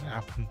when it's going to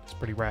happen. It's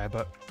pretty rare,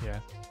 but yeah.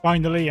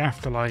 Finally,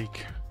 after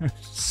like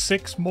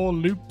 6 more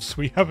loops,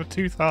 we have a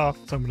Tooth Half.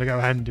 So I'm going to go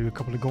ahead and do a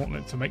couple of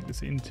gauntlets to make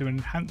this into an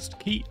enhanced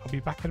key. I'll be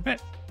back in a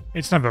bit.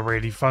 It's never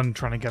really fun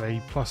trying to get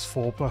a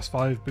 +4,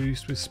 +5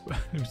 boost with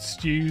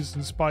stews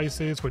and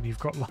spices when you've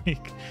got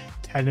like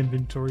 10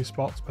 inventory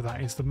spots, but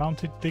that is the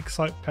mounted dig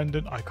site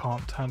pendant. I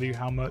can't tell you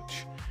how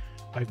much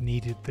I've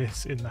needed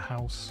this in the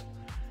house.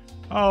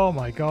 Oh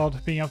my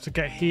god, being able to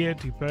get here,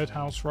 do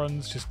birdhouse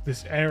runs, just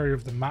this area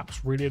of the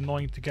map's really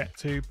annoying to get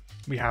to.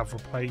 We have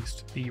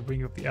replaced the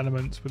Ring of the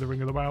Elements with the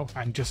Ring of the Wealth,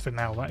 and just for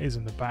now that is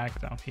in the bag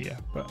down here.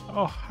 But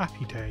oh,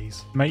 happy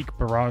days. Make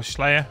Barrage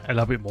Slayer a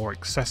little bit more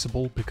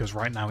accessible, because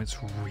right now it's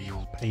a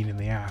real pain in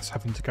the ass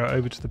having to go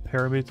over to the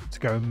pyramid to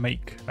go and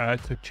make,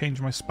 to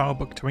change my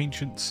spellbook to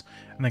Ancients,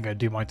 and then go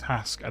do my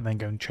task, and then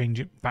go and change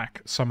it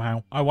back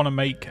somehow. I want to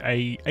make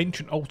a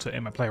ancient altar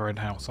in my player-owned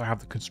house. I have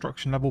the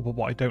construction level, but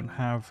what I don't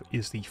have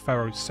is the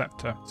Pharaoh's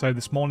Scepter. So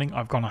this morning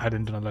I've gone ahead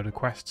and done a load of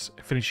quests,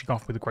 finishing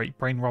off with a Great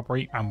Brain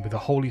Robbery, and with a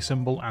Holy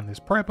Symbol and this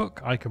prayer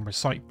book, I can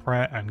recite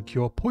prayer and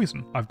cure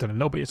poison. I've done a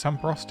little bit of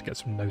Temporos to get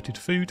some noted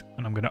food,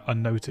 and I'm going to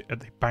unnote it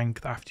at the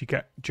bank that I have to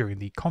get during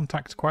the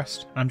contact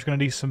quest. And I'm just going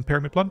to do some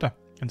pyramid plunder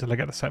until I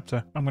get the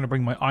scepter. I'm going to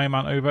bring my Iron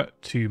Man over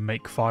to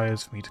make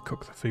fires for me to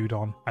cook the food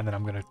on, and then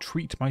I'm going to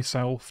treat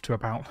myself to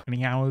about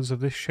 20 hours of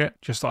this shit,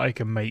 just so I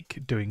can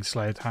make doing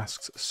Slayer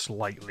tasks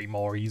slightly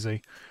more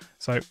easy.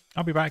 So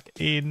I'll be back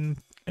in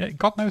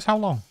God knows how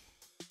long.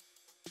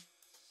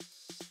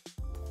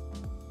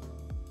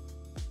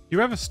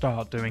 You ever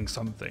start doing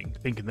something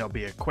thinking there'll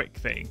be a quick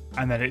thing,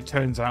 and then it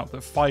turns out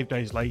that 5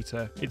 days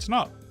later it's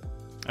not?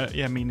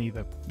 Yeah, me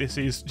neither. This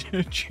is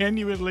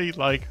genuinely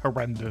like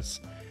horrendous.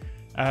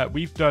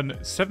 We've done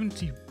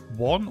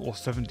 71 or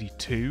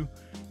 72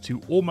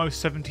 to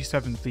almost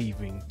 77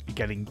 thieving,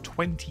 getting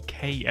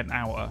 20k an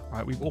hour.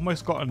 Right, we've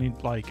almost gotten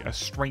like a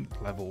strength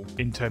level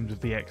in terms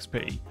of the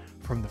XP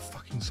from the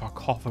fucking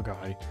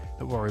sarcophagi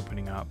that we're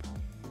opening up.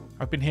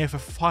 I've been here for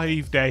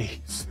 5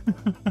 days.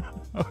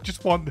 I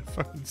just want the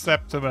fucking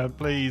scepter, man,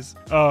 please.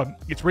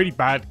 It's really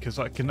bad because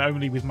I can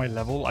only, with my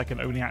level, I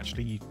can only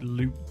actually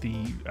loot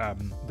the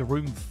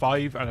room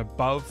 5 and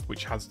above,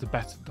 which has the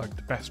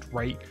best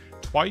rate,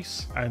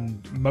 twice.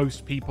 And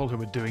most people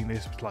who are doing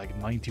this with like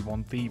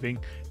 91 thieving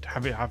to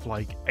have it have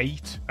like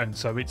 8, and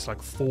so it's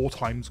like 4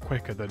 times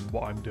quicker than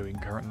what I'm doing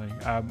currently.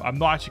 I'm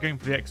not actually going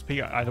for the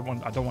XP. I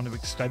don't want to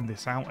extend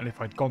this out. And if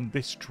I'd gone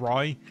this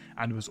dry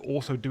and was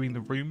also doing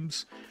the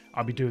rooms,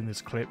 I'll be doing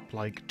this clip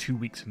like 2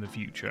 weeks in the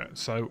future.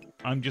 So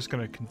I'm just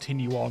going to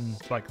continue on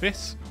like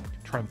this,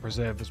 try and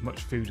preserve as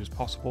much food as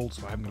possible.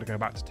 So I'm going to go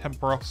back to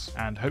Temporos,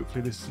 and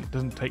hopefully this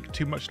doesn't take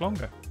too much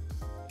longer.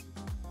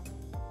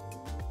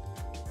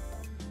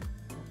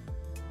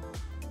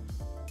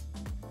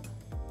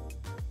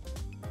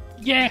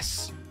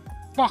 Yes!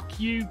 Fuck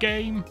you,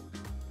 game.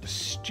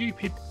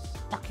 Stupid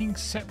fucking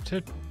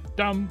scepter.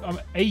 Dumb. I'm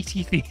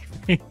 80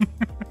 thieving.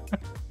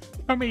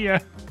 Come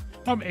here.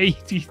 I'm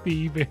 80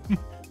 thieving.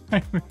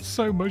 I'm in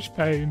so much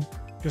pain.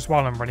 Just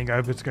while I'm running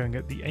over to go and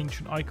get the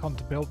ancient icon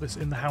to build this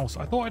in the house,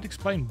 I thought I'd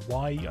explain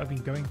why I've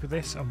been going for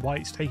this and why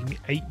it's taking me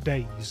 8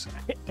 days.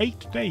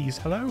 8 days,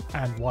 hello?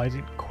 And why I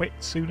didn't quit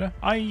sooner.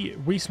 I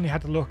recently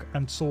had a look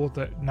and saw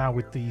that now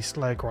with the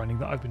Slayer grinding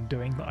that I've been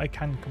doing, that I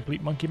can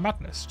complete Monkey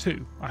Madness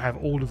 2. I have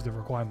all of the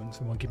requirements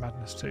for Monkey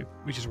Madness 2,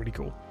 which is really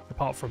cool.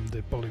 Apart from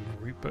the balloon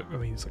route, but I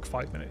mean, it's like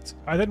 5 minutes.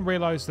 I then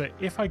realised that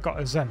if I got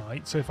a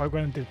Zenite, so if I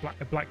went and did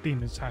a Black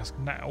Demon's task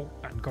now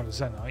and got a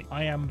Zenite,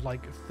 I am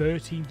like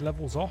 13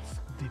 levels off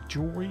the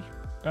jewelry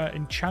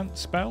enchant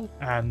spell,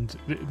 and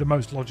the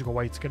most logical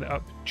way to get it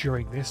up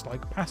during this,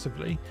 like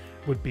passively,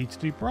 would be to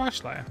do Barrage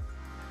Slayer.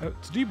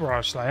 To do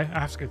Barrage Slayer, I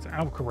have to go to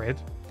Alcarid.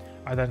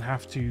 I then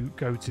have to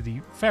go to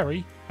the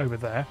ferry over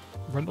there,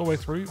 run all the way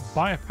through,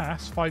 buy a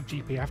pass, 5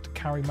 GP. I have to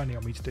carry money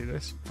on me to do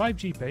this. 5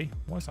 GP,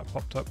 why is that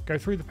popped up? Go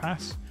through the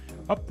pass,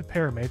 up the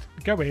pyramid,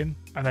 go in,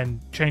 and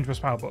then change my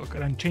spellbook.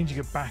 And then changing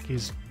it back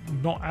is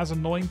not as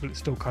annoying, but it's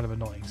still kind of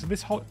annoying. So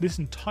this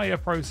entire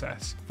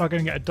process, if I go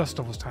and get a Dust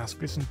Devils task,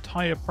 this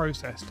entire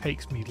process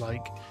takes me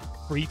like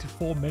 3 to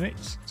 4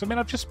 minutes. So I mean,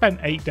 I've just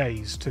spent 8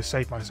 days to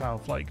save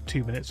myself like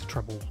 2 minutes of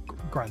trouble,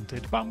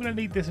 granted, but I'm going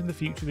to need this in the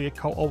future. The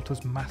occult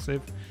altar's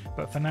massive,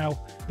 but for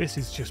now this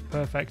is just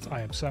perfect.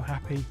 I am so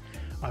happy.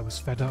 I was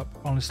fed up,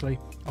 honestly.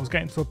 I was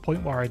getting to a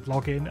point where I'd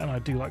log in and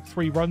I'd do like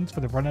 3 runs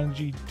for the run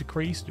energy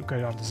decrease, it would go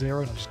down to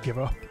 0, and I'd just give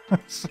up.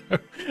 So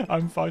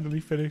I'm finally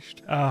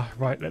finished.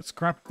 Right, let's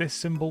grab this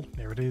symbol,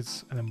 there it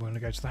is, and then we're going to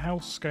go to the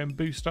house, go and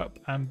boost up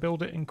and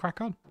build it and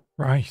crack on.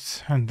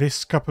 Right, and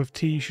this cup of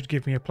tea should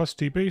give me a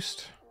 +2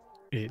 boost.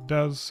 It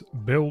does.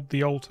 Build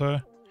the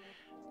altar.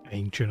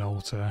 Ancient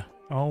altar.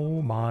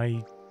 Oh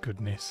my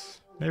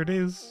goodness. There it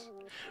is.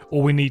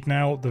 All we need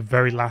now, the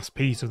very last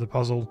piece of the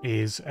puzzle,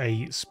 is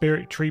a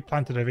spirit tree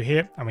planted over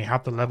here, and we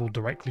have the level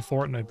directly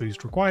for it, no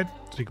boost required.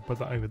 So you can put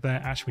that over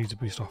there. Actually, we need to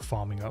boost our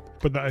farming up.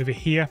 Put that over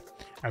here,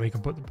 and we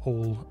can put the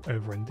pool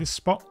over in this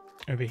spot.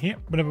 Over here.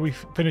 Whenever we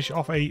finish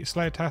off a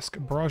Slayer task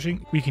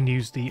barraging, we can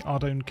use the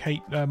Ardone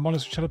Cape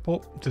Monastery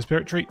teleport to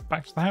Spirit Tree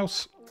back to the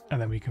house,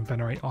 and then we can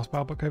venerate our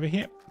spellbook over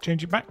here,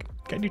 change it back,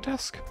 get a new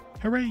task.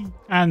 Hooray!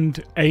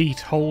 And 8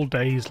 whole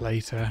days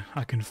later,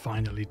 I can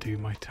finally do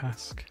my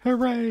task.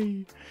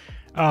 Hooray!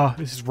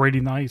 This is really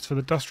nice. For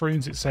the dust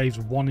runes, it saves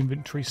 1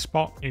 inventory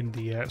spot in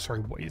the,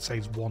 it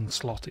saves 1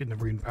 slot in the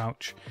rune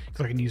pouch,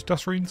 because I can use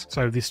dust runes.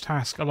 So this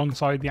task,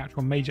 alongside the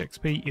actual mage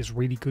XP, is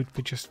really good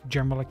for just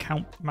general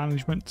account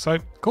management. So,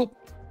 cool.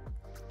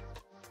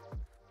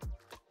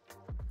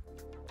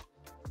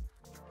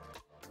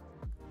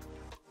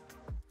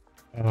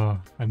 Oh,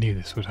 I knew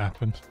this would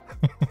happen.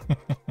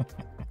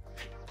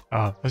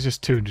 That's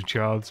just 200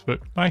 shards,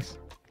 but nice.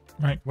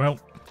 Right, well,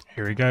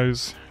 here he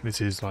goes.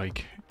 This is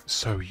like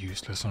so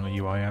useless on a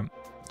UIM.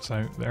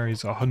 So there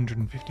is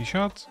 150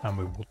 shards, and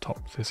we will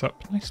top this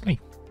up nicely.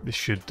 This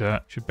should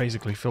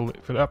basically fill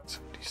it up.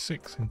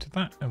 76 into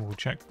that, and we'll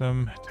check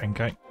them.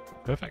 10k,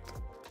 perfect.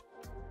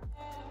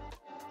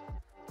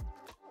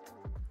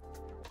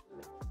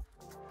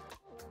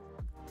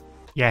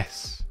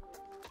 Yes,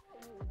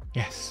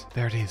 yes,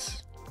 there it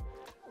is.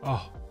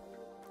 Oh,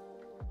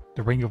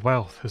 the Ring of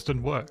Wealth has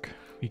done work.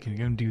 We can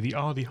go and do the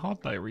Ardy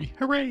Hard Diary.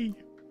 Hooray!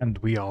 And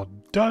we are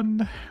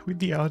done with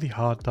the Ardy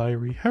Hard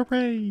Diary.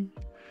 Hooray!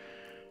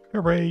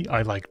 Hooray!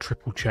 I like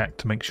triple check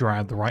to make sure I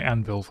had the right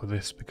anvil for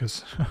this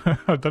because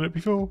I've done it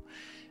before.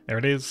 There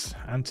it is.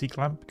 Antique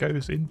lamp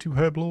goes into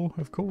Herblore,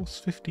 of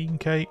course.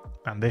 15k.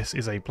 And this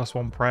is a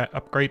 +1 prayer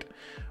upgrade.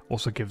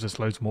 Also gives us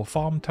loads more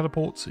farm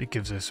teleports. It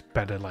gives us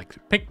better like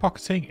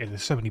pickpocketing. It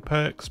has so many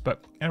perks.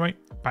 But anyway,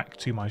 back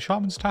to my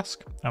shaman's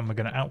task. And we're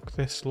going to alch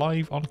this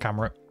live on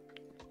camera.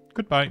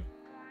 Goodbye.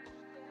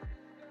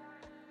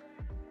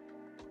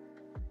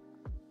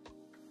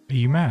 Are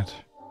you mad?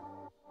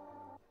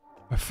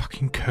 A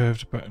fucking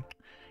curved bone.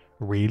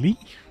 Really?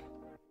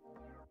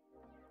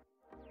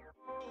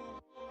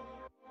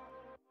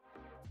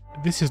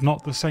 This is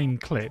not the same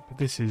clip.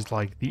 This is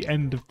like the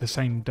end of the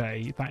same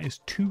day. That is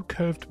 2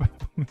 curved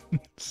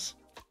bones.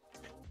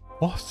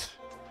 What?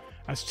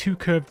 That's 2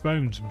 curved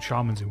bones from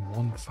shamans in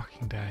 1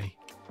 fucking day.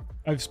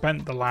 I've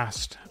spent the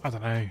last, I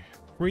don't know,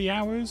 3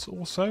 hours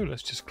or so.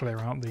 Let's just clear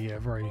out the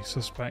very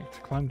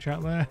suspect clan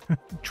chat there.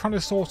 Trying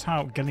to sort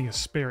out getting a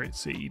spirit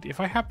seed. If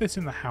I have this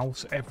in the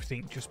house,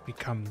 everything just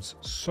becomes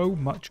so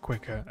much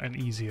quicker and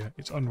easier.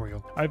 It's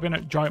unreal. I've been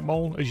at Giant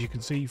Mole, as you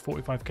can see,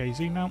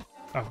 45kz now.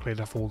 I've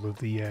cleared off all of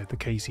the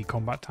KC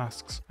combat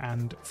tasks,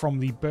 and from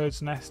the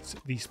bird's nests,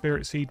 the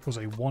spirit seed was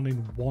a 1 in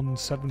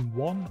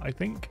 171, I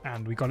think,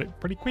 and we got it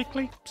pretty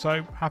quickly,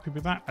 so happy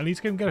with that. I need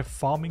to go and get a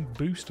farming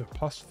boost, a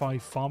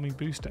 +5 farming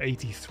boost to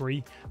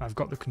 83. I've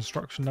got the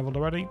construction level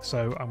already,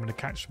 so I'm going to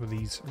catch some of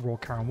these raw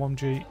Karen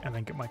 1G, and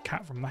then get my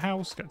cat from the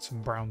house, get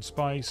some brown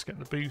spice, get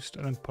the boost,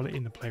 and then put it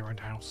in the playground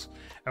house.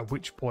 At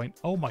which point,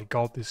 oh my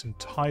god, this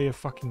entire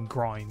fucking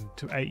grind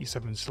to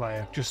 87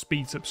 Slayer just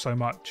speeds up so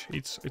much.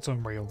 It's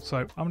unreal.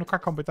 So I'm going to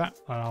crack on with that,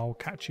 and I'll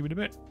catch you in a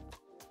bit.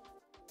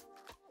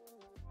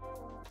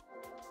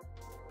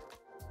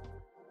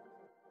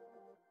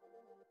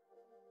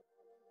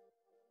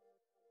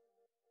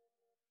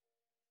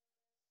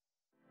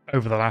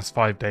 Over the last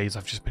 5 days,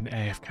 I've just been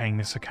AFKing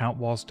this account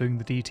whilst doing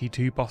the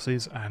DT2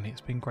 bosses, and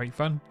it's been great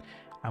fun.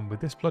 And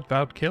with this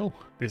Bloodvowed kill,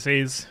 this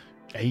is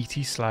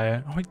 80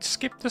 Slayer. Oh, I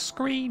skipped the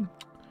screen.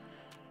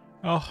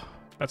 Oh,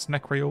 that's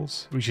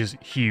Necreals, which is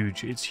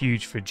huge. It's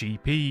huge for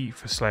GP,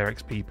 for Slayer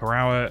XP per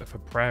hour, for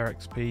Prayer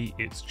XP.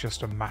 It's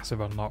just a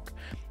massive unlock.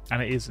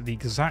 And it is the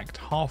exact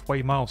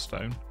halfway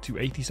milestone to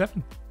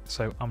 87.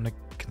 So I'm going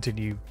to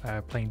continue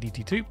playing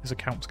DT2. This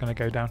account's going to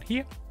go down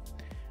here.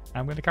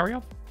 I'm going to carry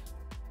on.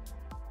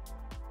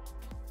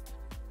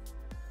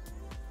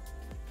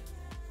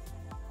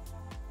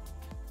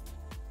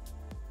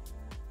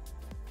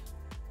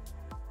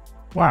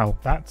 Wow,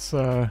 that's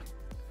a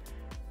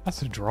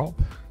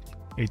drop.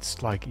 It's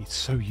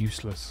so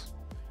useless.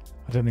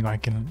 I don't think I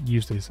can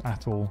use this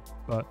at all,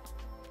 but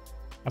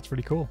that's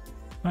really cool.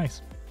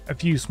 Nice. A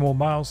few small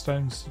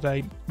milestones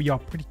today. We are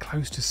pretty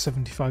close to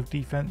 75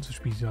 defense,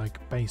 which would be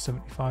like base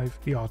 75.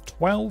 We are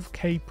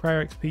 12k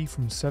prayer XP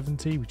from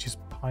 70, which is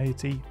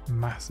piety,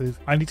 massive.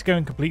 I need to go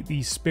and complete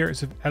the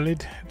Spirits of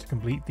Elid to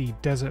complete the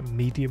Desert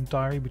Medium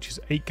Diary, which is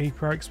 8k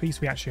prayer XP, so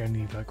we actually only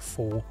need like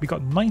 4. We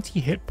got 90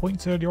 hit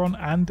points earlier on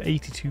and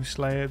 82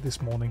 Slayer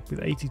this morning.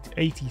 With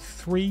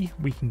 83,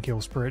 we can kill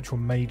Spiritual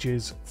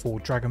Mages for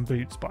Dragon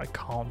Boots, but I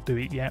can't do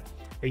it yet.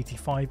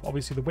 85,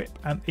 obviously the Whip,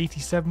 and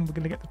 87, we're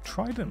going to get the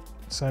Trident.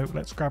 So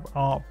let's grab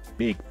our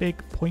big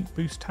point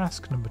boost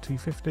task, number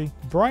 250.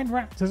 Brine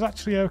Rat is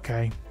actually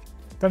okay.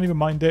 Don't even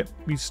mind it.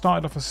 We've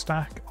started off a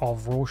stack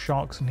of raw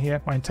sharks in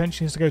here. My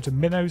intention is to go to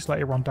minnows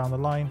later on down the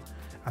line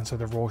And so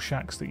the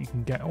Rorschachs that you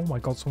can get. Oh my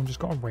god, someone just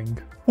got a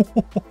ring.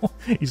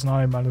 He's an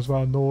Iron Man as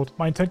well, Nord.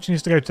 My intention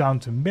is to go down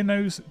to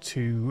Minnows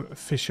to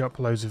fish up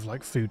loads of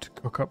like food to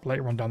cook up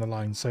later on down the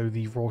line. So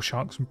the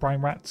Rorschachs and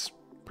brine rats,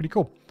 pretty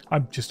cool.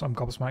 I'm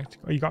gobsmacked.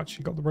 Oh, you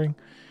actually got the ring.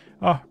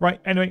 Oh,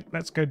 right. Anyway,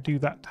 let's go do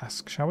that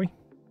task, shall we?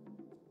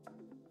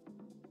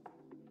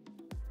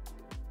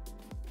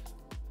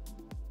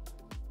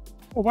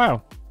 Oh,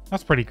 wow.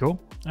 That's pretty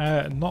cool.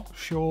 Not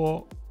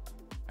sure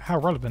how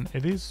relevant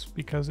it is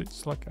because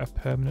it's like a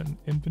permanent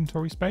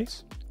inventory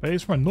space. But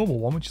it's from a normal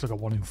one, which is like a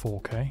 1 in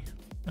 4K.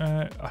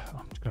 I'm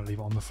just going to leave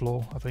it on the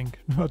floor, I think.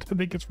 I don't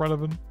think it's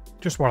relevant.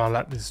 Just while I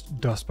let this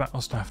dust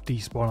battle staff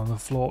despawn on the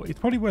floor, it's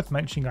probably worth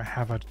mentioning I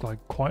have had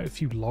like quite a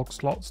few log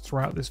slots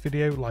throughout this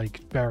video, like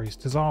various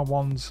Desire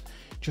ones,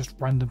 just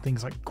random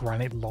things like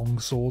granite long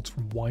swords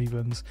from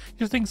wyverns,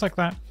 just things like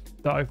that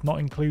I've not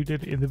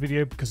included in the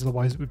video because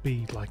otherwise it would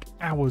be like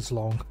hours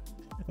long.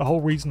 The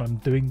whole reason I'm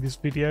doing this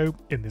video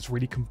in this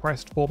really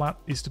compressed format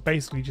is to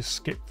basically just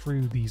skip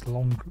through these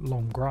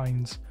long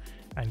grinds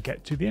and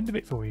get to the end of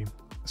it for you.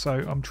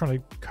 So I'm trying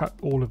to cut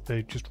all of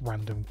the just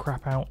random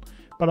crap out,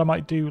 but I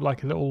might do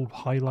like a little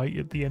highlight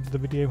at the end of the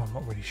video. I'm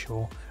not really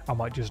sure. I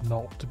might just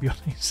not, to be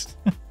honest.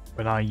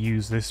 When I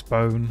use this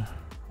bone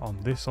on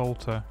this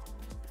altar,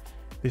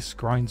 this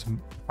grind's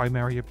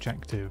primary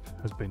objective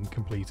has been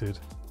completed.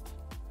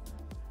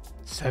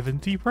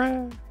 70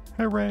 prayer!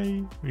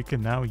 Hooray! We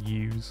can now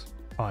use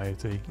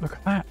piety. Look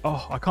at that!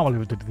 Oh, I can't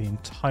believe I did the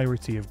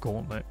entirety of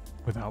Gauntlet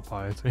without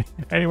piety.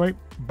 Anyway,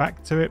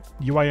 back to it.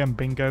 UAM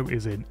bingo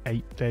is in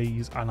 8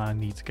 days and I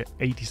need to get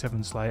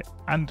 87 Slayer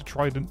and a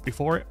Trident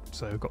before it,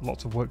 so I've got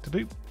lots of work to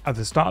do. At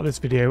the start of this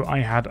video I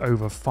had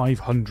over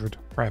 500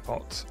 prayer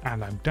pots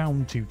and I'm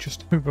down to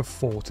just over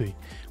 40.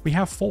 We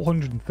have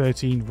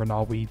 413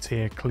 Renar weeds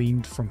here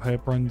cleaned from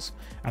herb runs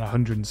and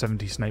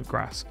 170 snape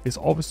grass. This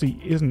obviously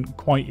isn't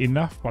quite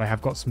enough, but I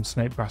have got some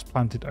snape grass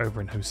planted over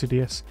in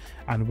Hosidius,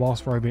 and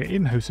whilst we're over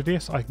in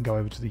Hosidius I can go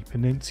over to the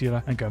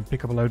peninsula and go and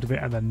pick up a load of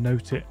it and then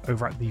note it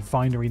over at the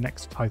vinery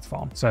next to Tithe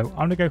Farm. So I'm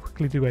going to go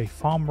quickly do a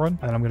farm run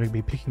and then I'm going to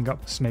be picking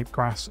up snape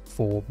grass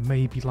for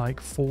maybe like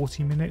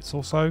 40 minutes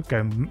or so. Go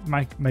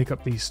and make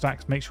up these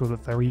stacks, make sure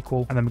that they're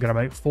equal, and then we're going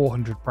to make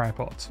 400 prayer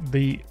pots.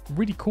 The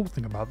really cool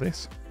thing about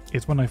this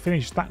is when I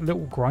finish that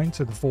little grind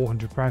to the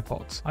 400 prayer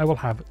pots, I will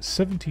have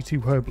 72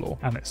 herblore,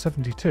 and at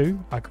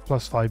 72 I can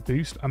 +5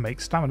 boost and make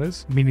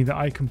staminas, meaning that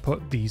I can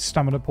put the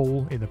stamina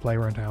pool in the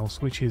playground house,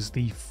 which is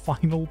the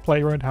final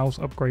playground house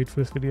upgrade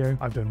for this video.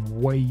 I've done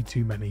way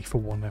too many for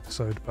one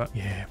episode, but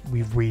yeah,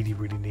 we really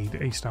need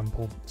a stam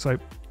pool. So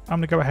I'm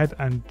going to go ahead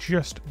and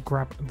just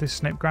grab this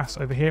snape grass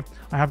over here.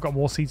 I have got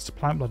more seeds to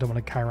plant, but I don't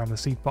want to carry around the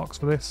seed box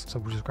for this, so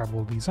we'll just grab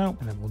all these out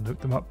and then we'll note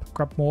them up,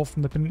 grab more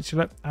from the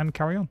peninsula and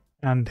carry on.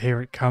 And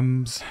here it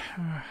comes,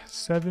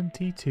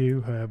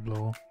 72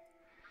 herblore.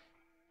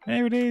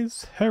 There it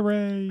is,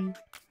 hooray!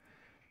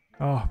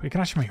 Oh, we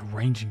can actually make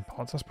ranging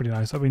pots, that's pretty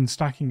nice. I've been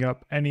stacking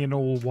up any and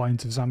all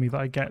wines of Zami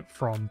that I get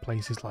from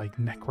places like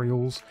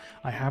Enquiries.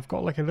 I have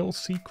got like a little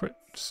secret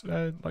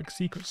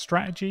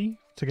strategy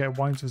to get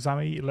wines of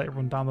Zami later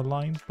on down the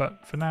line,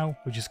 but for now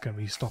we're just going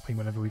to be stopping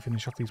whenever we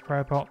finish off these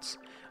prayer pots.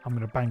 I'm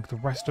going to bank the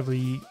rest of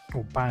the,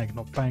 or bag,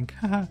 not bank,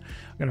 I'm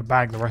going to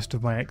bag the rest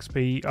of my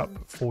XP up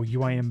for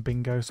UAM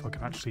bingo so I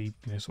can actually,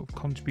 you know, sort of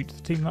contribute to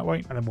the team that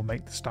way, and then we'll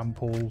make the stamp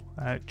pool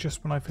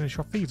just when I finish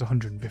off these.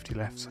 150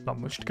 left, so not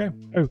much to go.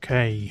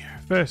 Okay,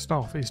 first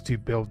off is to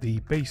build the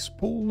base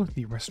pool,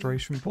 the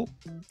restoration pool.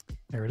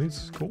 There it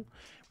is, cool.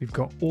 We've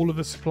got all of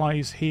the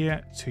supplies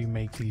here to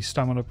make the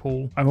stamina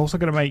pool. I'm also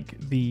going to make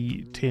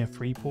the tier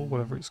 3 pool,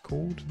 whatever it's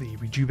called, the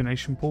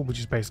rejuvenation pool, which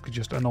is basically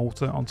just an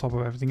altar on top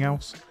of everything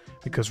else,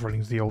 because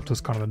running to the altar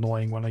is kind of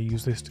annoying when I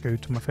use this to go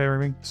to my fairy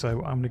ring.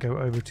 So I'm going to go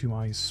over to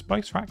my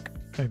spice rack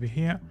over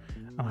here,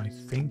 and I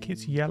think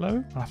it's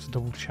yellow. I'll have to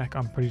double check.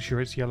 I'm pretty sure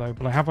it's yellow,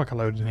 but I have like a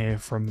load in here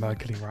from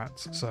killing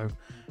rats, so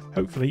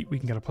hopefully we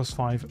can get a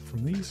 +5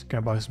 from these. Go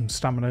and buy some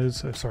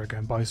staminas, go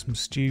and buy some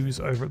stews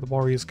over at the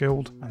Warriors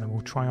Guild, and then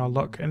we'll try our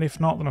luck. And if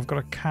not, then I've got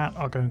a cat.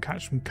 I'll go and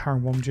catch some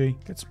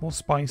Karamwamji, get some more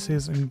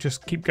spices, and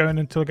just keep going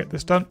until I get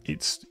this done.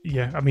 It's,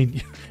 yeah, I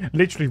mean,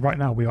 literally right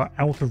now we are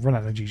out of run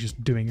energy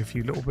just doing a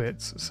few little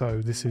bits.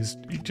 So this is,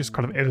 it just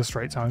kind of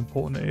illustrates how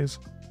important it is.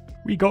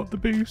 We got the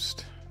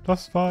boost.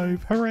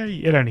 +5, hooray!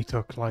 It only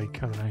took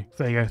like, I don't know,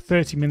 there you go,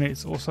 30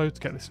 minutes or so to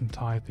get this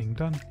entire thing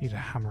done. Need a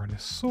hammer and a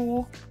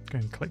saw. Go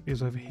and click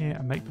these over here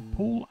and make the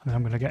pool, and then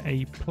I'm going to get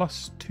a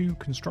 +2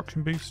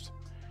 construction boost.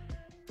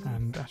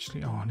 And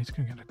actually, oh, I need to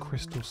go and get a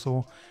crystal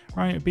saw.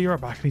 Right, I'll be right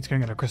back. I need to go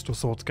and get a crystal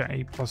saw to get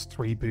a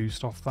 +3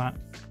 boost off that.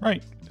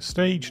 Right,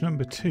 stage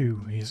number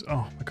 2 is,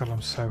 oh my god,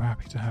 I'm so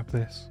happy to have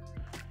this.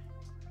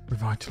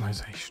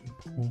 Revitalization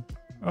pool.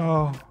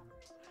 Oh,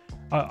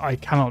 I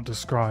cannot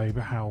describe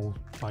how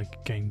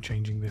like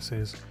game-changing this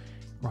is.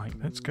 Right,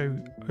 let's go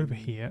over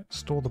here,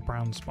 store the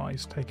brown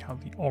spice, take out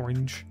the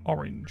orange.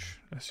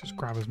 Let's just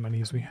grab as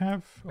many as we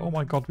have. Oh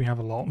my god, we have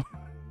a lot.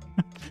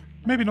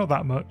 Maybe not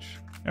that much.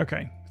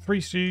 Okay, 3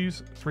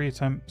 stews, 3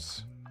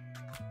 attempts.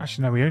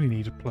 Actually, no, we only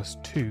need a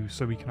 +2,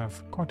 so we can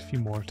have quite a few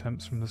more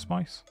attempts from the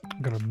spice.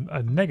 I've got a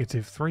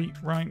 -3,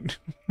 right?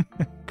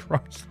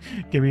 Christ,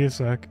 give me a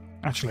sec.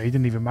 Actually, it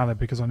didn't even matter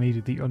because I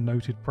needed the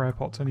unnoted prayer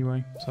pots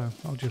anyway, so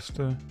I'll just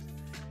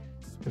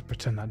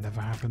pretend that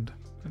never happened.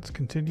 Let's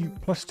continue.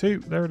 +2,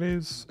 there it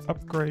is.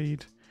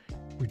 Upgrade,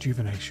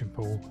 rejuvenation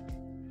pool.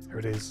 There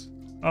it is.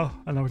 Oh,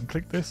 and now we can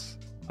click this,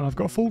 and I've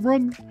got a full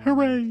run.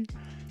 Hooray!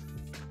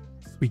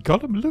 We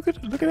got them. Look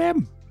at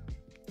them.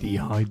 The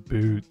hide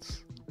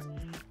boots.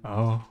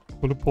 Oh,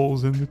 put a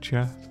pause in the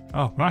chat.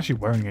 Oh, I'm not actually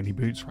wearing any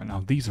boots right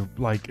now. These are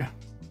like,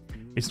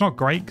 it's not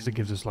great because it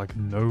gives us like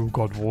no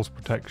God Wars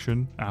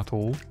protection at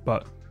all.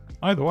 But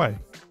either way,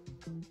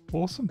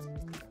 awesome.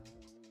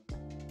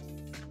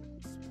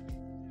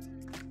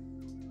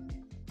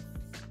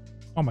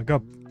 Oh my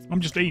god, I'm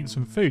just eating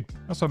some food.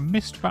 That's a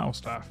missed battle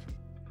staff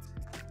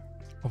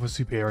of a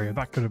superior.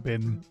 That could have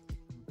been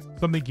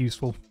something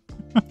useful.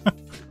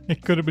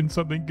 It could have been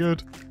something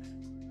good.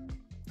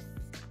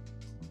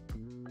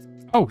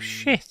 Oh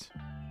shit!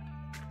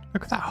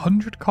 Look at that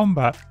 100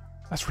 combat.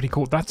 That's really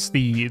cool. That's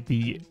the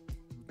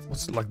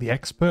what's it, like the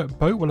expert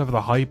boat, whatever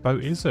the high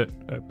boat is at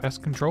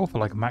pest control for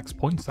like max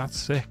points. That's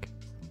sick.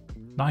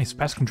 Nice.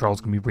 Pest control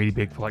is gonna be really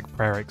big for like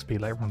prayer XP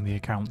later on in the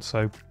account.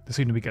 So the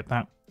sooner we get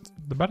that,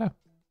 the better.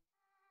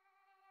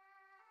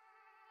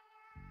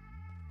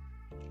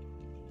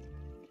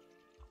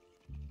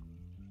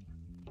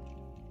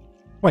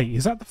 Wait,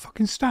 is that the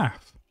fucking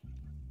staff?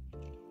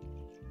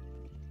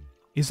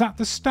 Is that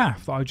the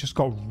staff that I just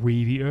got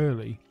really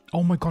early?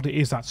 Oh my god, it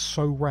is. That's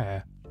so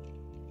rare.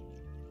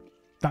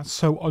 That's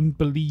so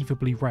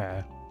unbelievably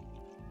rare.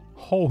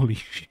 Holy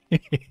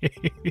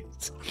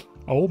shit.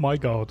 Oh my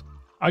god.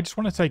 I just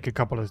want to take a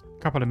couple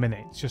of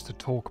minutes just to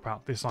talk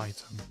about this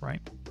item,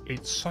 right?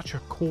 It's such a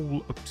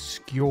cool,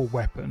 obscure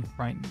weapon,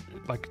 right?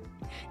 Like,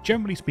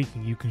 generally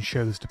speaking, you can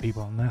show this to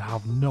people and they'll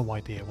have no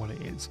idea what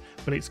it is,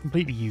 but it's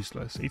completely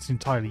useless. It's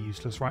entirely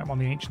useless, right? I'm on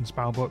the Ancient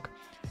Spellbook.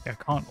 I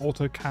can't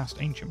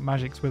auto-cast Ancient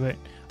Magics with it.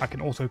 I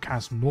can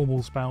auto-cast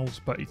normal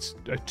spells, but it's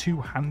a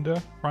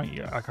two-hander, right?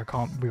 Like, I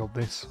can't wield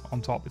this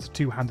on top. It's a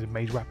two-handed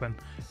mage weapon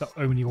that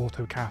only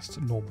auto-casts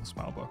normal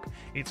Spellbook.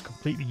 It's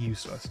completely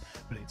useless,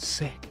 but it's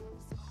sick.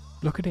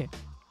 Look at it.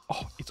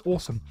 Oh, it's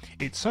awesome.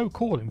 It's so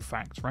cool, in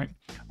fact, right?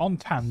 On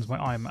Tanz, my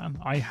Iron Man,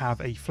 I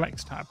have a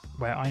flex tab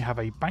where I have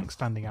a bank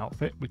standing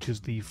outfit, which is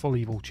the full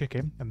evil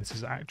chicken, and this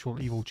is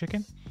actual evil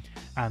chicken.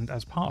 And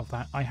as part of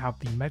that, I have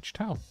the Medj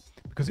Towel,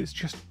 because it's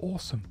just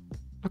awesome.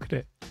 Look at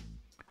it.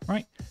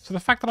 Right? So the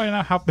fact that I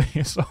now have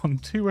this on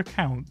 2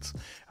 accounts,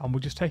 and we'll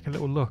just take a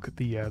little look at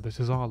the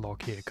Tazar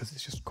log here, because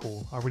it's just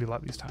cool. I really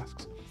like these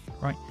tasks.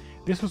 Right?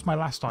 This was my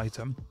last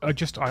item.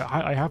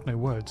 I have no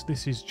words.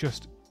 This is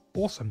just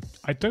awesome.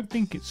 I don't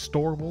think it's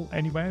storable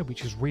anywhere,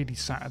 which is really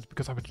sad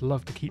because I would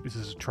love to keep this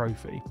as a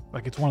trophy.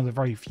 Like, it's one of the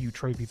very few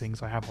trophy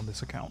things I have on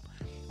this account.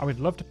 I would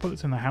love to put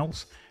it in the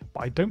house, but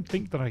I don't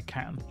think that I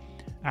can.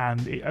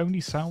 And it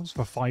only sells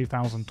for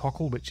 5,000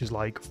 Tokkul, which is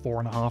like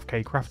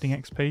 4.5k crafting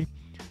XP.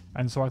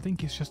 And so I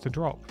think it's just a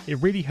drop. It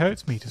really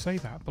hurts me to say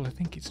that, but I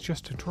think it's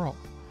just a drop.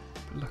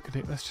 But look at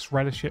it. Let's just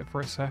relish it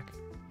for a sec.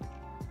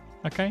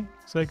 Okay,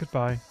 say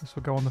goodbye. This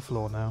will go on the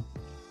floor now.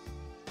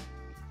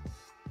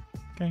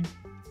 Okay.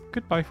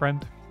 Goodbye,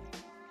 friend.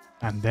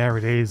 And there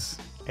it is.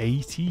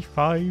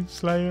 85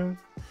 Slayer.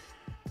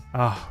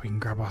 Ah, we can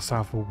grab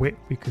ourselves a whip.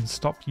 We can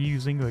stop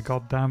using the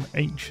goddamn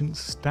ancient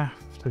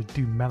staff to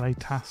do melee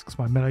tasks.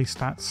 My melee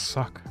stats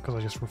suck because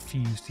I just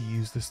refuse to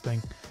use this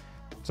thing.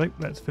 So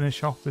let's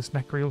finish off this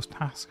Necreal's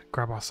task,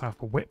 grab ourselves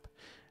a whip,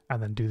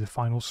 and then do the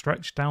final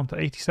stretch down to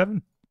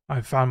 87.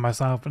 I've found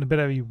myself in a bit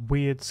of a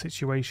weird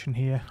situation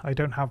here. I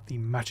don't have the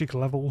magic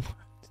level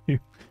to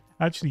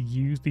actually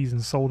use these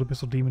Ensouled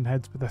Abyssal Demon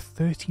Heads, but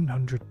they're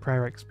 1300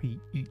 prayer XP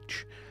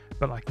each.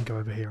 But I can go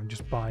over here and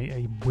just buy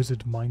a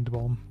Wizard Mind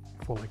Bomb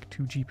for like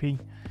 2 GP.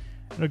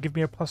 It'll give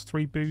me a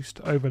 +3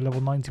 boost over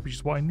level 90, which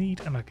is what I need,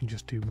 and I can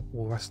just do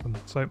all the rest of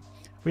them. So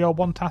we are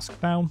 1 task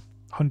down,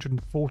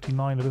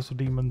 149 Abyssal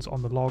Demons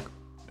on the log.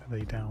 Are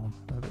they down?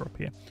 No, they're up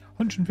here.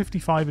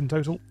 155 in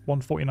total,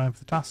 149 for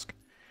the task,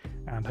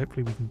 and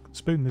hopefully we can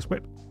spoon this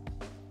whip.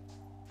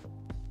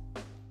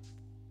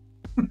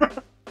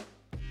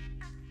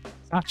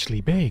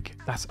 Actually big.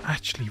 That's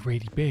actually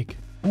really big.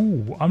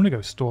 Ooh, I'm gonna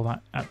go store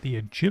that at the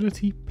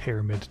Agility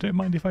Pyramid. Don't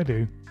mind if I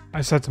do. I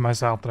said to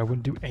myself that I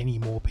wouldn't do any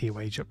more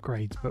POH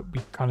upgrades, but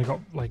we kind of got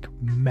like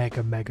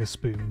mega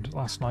spooned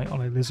last night on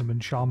a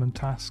Lizardman Shaman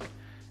task.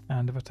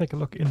 And if I take a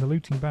look in the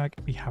looting bag,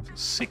 we have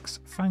 6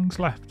 fangs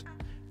left.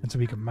 And so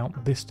we can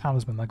mount this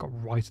talisman that I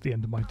got right at the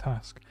end of my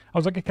task. I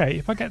was like, okay,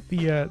 if I get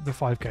the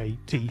 5k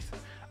teeth,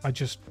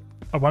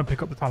 I won't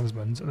pick up the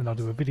talismans, and then I'll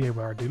do a video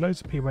where I do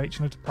loads of POH and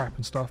loads of prep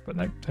and stuff, but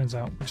no, turns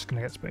out we're just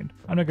going to get spooned.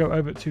 I'm going to go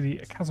over to the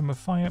Chasm of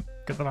Fire,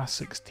 get the last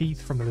 6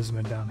 teeth from the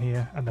Lizardman down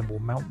here, and then we'll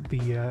mount the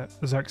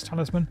Zerk's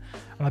talisman.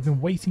 And I've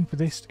been waiting for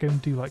this to go and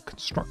do like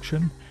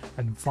construction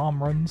and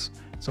farm runs,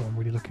 so I'm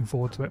really looking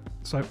forward to it.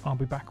 So I'll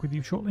be back with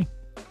you shortly.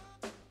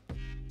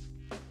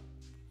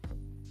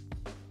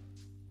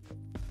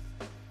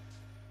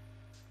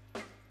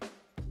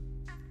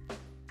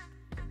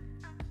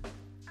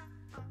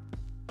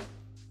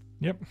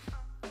 Yep.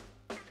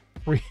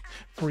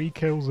 Three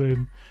kills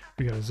in.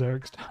 We got a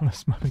Xerx's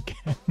talisman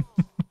again.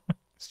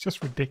 It's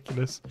just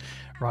ridiculous.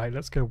 Right,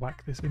 let's go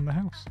whack this in the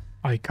house.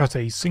 I cut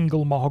a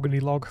single mahogany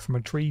log from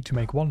a tree to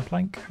make one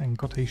plank and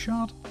got a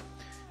shard.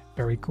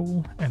 Very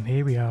cool. And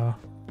here we are.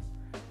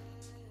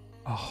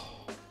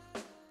 Oh,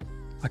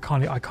 I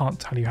can't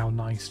tell you how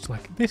nice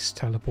like this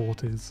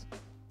teleport is.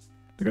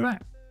 Look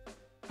at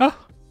that.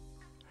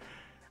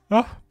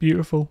 Oh,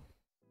 beautiful.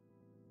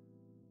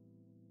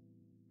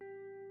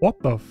 What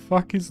the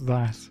fuck is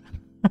that?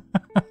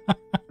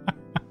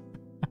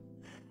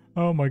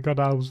 Oh my god,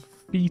 I was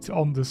feet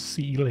on the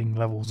ceiling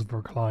levels of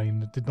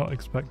recline. I did not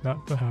expect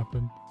that to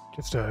happen.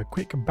 Just a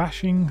quick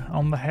bashing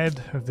on the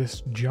head of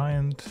this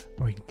giant.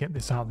 We can get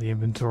this out of the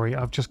inventory.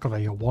 I've just got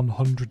a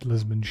 100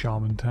 Lisman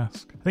Shaman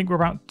task. I think we're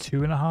about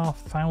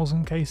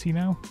 2,500 KC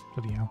now.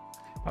 Bloody hell.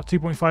 About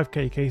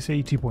 2.5k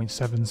KC,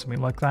 2.7,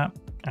 something like that.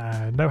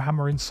 No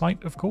hammer in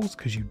sight, of course,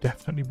 because you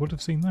definitely would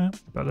have seen that.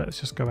 But let's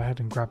just go ahead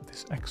and grab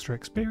this extra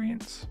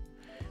experience.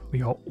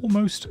 We are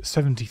almost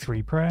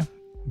 73 prayer.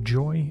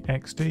 Joy,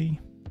 XD.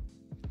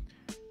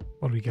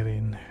 What do we get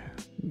in?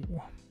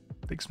 Ooh,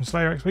 take some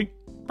Slayer XP.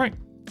 Right,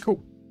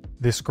 cool.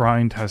 This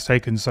grind has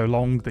taken so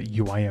long that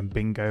UIM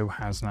bingo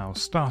has now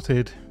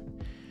started.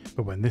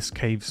 But when this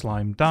cave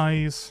slime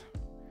dies,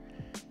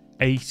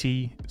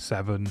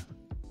 87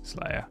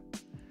 Slayer.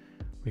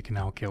 We can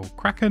now kill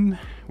Kraken,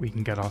 we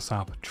can get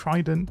ourselves a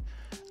trident,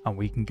 and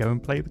we can go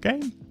and play the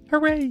game.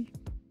 Hooray!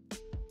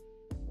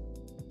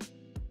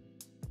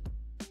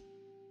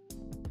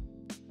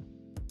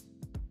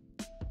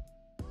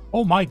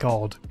 Oh my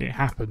god, it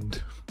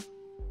happened.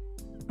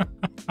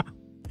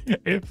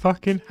 It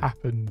fucking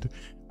happened.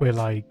 We're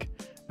like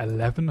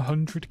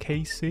 1100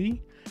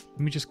 KC. Let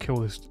me just kill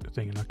this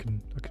thing and I can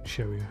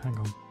show you. Hang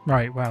on.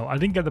 Right, well, I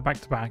didn't get the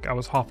back-to-back. I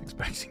was half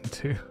expecting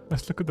to.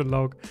 Let's look at the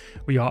log.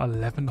 We are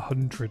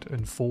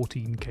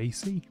 1114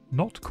 KC.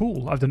 Not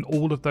cool. I've done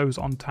all of those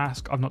on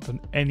task. I've not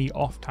done any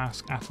off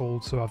task at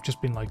all. So I've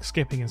just been like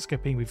skipping and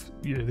skipping.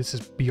 This is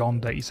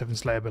beyond 87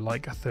 Slayer, but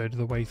like a third of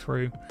the way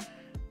through.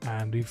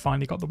 And we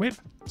finally got the whip.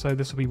 So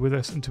this will be with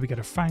us until we get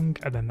a fang,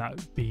 and then that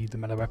would be the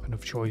melee weapon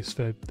of choice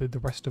for the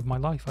rest of my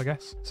life, I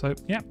guess. So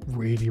yeah,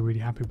 really, really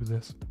happy with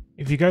this.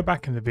 If you go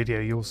back in the video,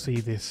 you'll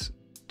see this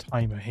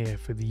timer here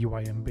for the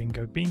UIM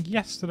bingo being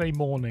yesterday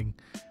morning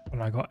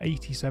when I got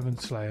 87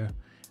 Slayer,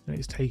 and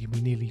it's taken me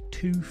nearly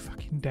 2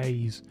 fucking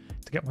days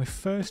to get my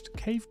first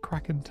Cave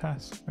Kraken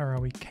task. Where are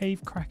we?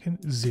 Cave Kraken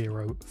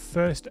 0.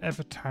 First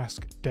ever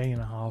task, day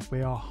and a half.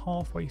 We are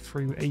halfway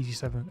through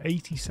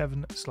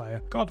 87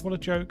 Slayer. God, what a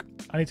joke.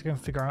 I need to go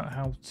and figure out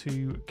how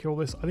to kill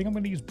this. I think I'm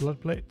going to use Blood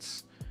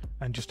Blitz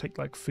and just take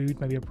like food,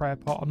 maybe a prayer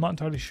pot. I'm not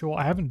entirely sure.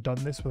 I haven't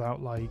done this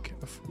without like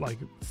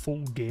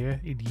full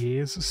gear in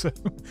years, so I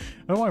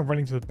don't know why I'm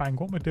running to the bank.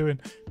 What am I doing?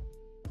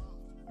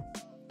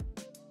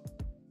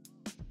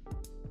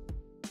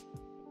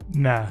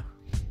 Nah,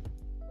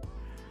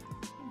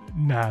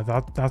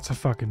 that's a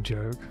fucking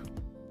joke.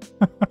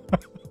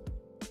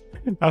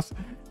 That's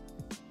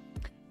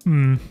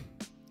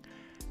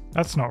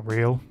not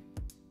real.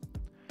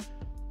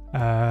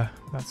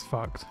 That's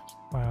fucked.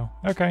 Wow.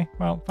 Okay,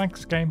 well,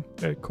 thanks, game.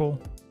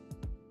 Cool.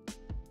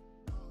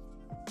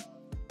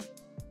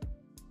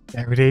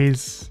 There it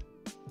is.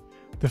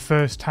 The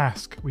first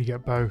task. We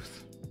get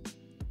both.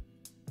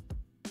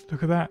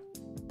 Look at that.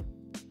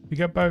 We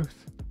get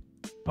both.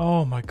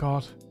 Oh my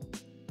god.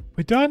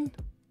 We're done?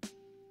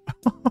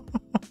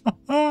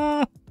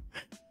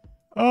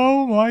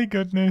 Oh my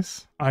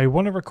goodness. I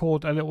want to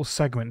record a little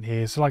segment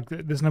here. So like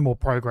there's no more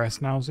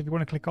progress now. So if you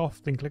want to click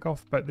off, then click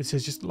off. But this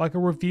is just like a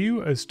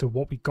review as to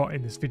what we got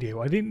in this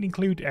video. I didn't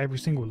include every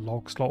single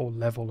log slot or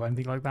level or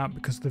anything like that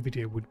because the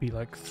video would be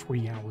like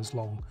 3 hours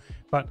long.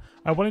 But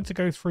I wanted to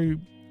go through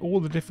all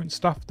the different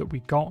stuff that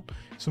we got,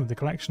 some of the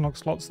collection log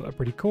slots that are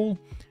pretty cool,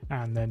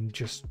 and then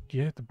just,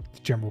 yeah, the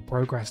general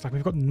progress. Like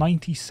we've got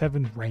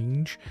 97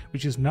 range,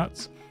 which is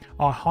nuts.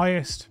 Our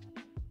highest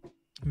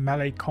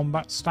melee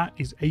combat stat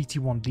is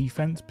 81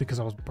 defense because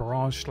I was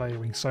barrage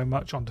slayering so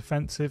much on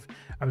defensive,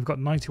 and we've got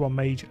 91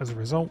 mage as a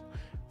result.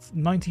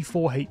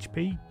 94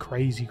 HP,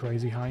 crazy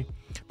high.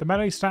 The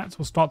melee stats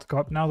will start to go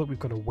up now that we've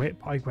got a whip.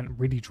 I went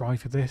really dry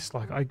for this.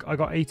 Like I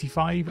got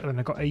 85 and then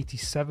I got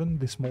 87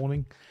 this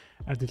morning.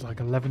 I did like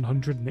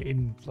 1100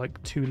 in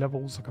like 2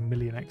 levels, like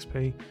 1,000,000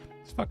 XP.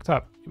 It's fucked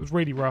up. It was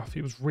really rough.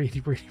 It was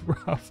really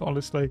rough,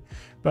 honestly.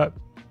 But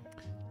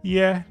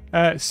yeah,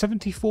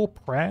 74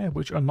 prayer,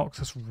 which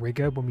unlocks us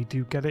rigor when we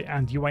do get it,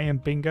 and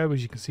UAM bingo,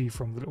 as you can see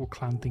from the little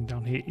clan thing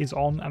down here, is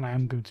on, and I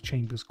am going to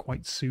chambers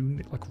quite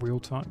soon, like real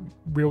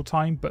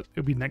time, but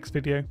it'll be next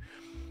video.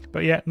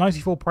 But yeah,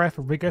 94 prayer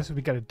for rigor, so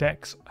we get a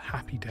dex.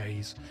 Happy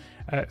days.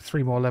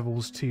 3 more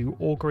levels to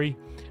augury,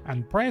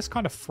 and prayer's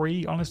kind of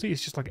free, honestly.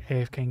 It's just like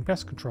AFKing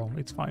pest control.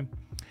 It's fine.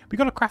 We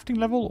got a crafting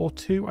level or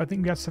 2. I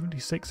think we had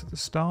 76 at the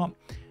start.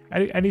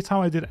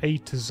 Anytime I did a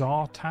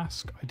Tazar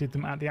task, I did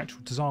them at the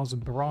actual Tazars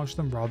and barrage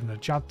them rather than a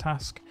Jad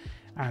task.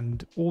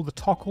 and all the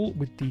toggle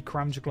with the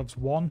Karamja Gloves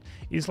 1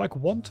 is like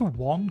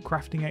 1-to-1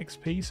 crafting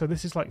XP, so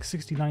this is like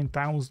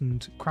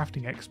 69,000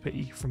 crafting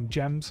XP from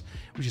gems,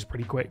 which is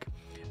pretty quick.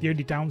 The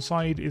only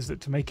downside is that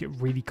to make it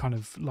really kind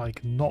of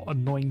like not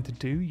annoying to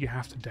do, you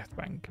have to death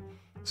bank.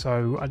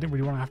 So I didn't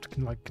really want to have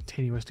to like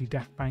continuously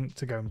death bank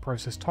to go and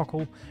process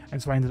toggle,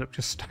 and so I ended up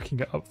just stacking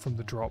it up from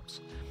the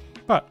drops.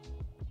 But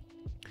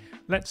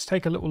let's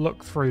take a little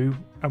look through,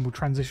 and we'll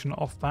transition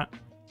off that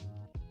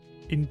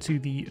into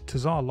the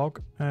Tazar log,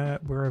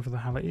 wherever the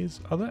hell it is.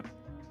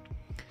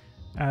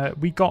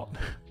 We got,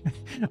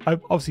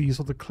 obviously you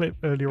saw the clip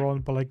earlier on,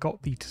 but I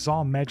got the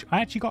Tazar Medj.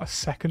 I actually got a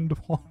second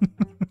one.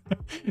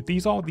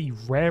 These are the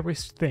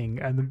rarest thing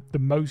and the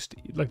most,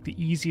 like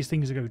the easiest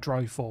things to go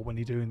dry for when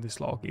you're doing this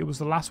log. It was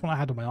the last one I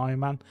had on my Iron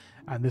Man,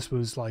 and this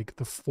was like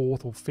the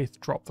 4th or 5th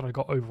drop that I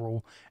got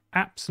overall.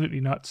 Absolutely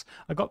nuts.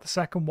 I got the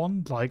second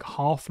one like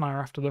half an hour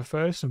after the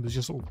first and was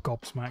just all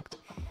gobsmacked.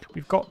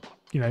 We've got,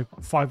 you know,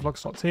 5 log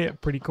slots here,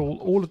 pretty cool.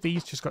 All of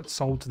these just got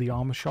sold to the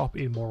armor shop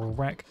in Moral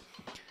Wreck.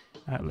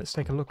 Let's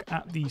take a look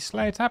at the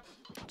Slayer tab.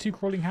 2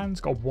 crawling hands,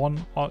 got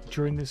 1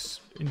 during this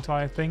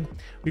entire thing.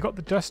 We got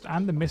the Dust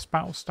and the Mist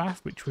Battle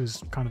Staff, which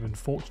was kind of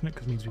unfortunate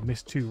because it means we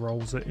missed 2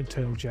 rolls at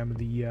Eternal Gem and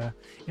the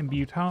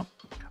Imbued Heart.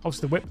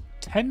 Obviously the Whip,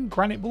 10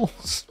 Granite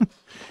Balls.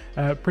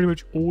 Pretty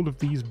much all of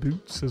these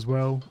boots as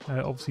well.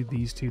 Obviously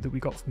these 2 that we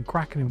got from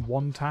Kraken in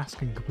 1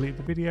 task and completed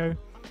the video.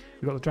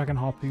 We got the Dragon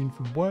Harpoon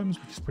from Worms,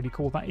 which is pretty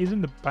cool. That is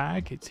in the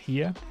bag, it's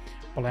here.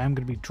 But I am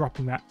going to be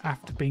dropping that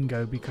after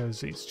bingo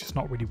because it's just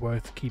not really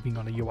worth keeping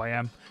on a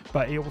UIM.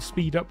 But it will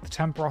speed up the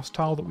Temperos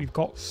tile that we've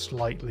got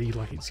slightly,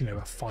 like it's, you know,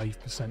 a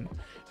 5%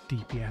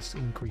 DPS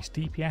increase.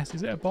 DPS,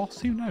 is it a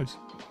boss? Who knows?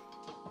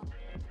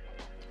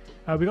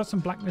 We got some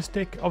Black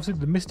Mystic. Obviously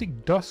the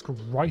Mystic Dusk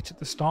right at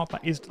the start,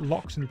 that is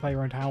locked in the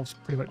Playground House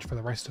pretty much for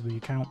the rest of the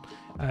account.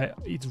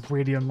 It's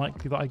really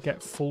unlikely that I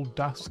get full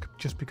Dusk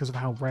just because of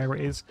how rare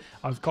it is.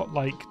 I've got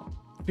like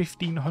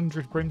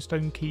 1,500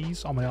 Brimstone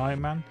keys on my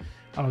Iron Man.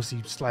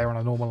 Obviously Slayer on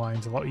a normal line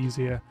is a lot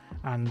easier,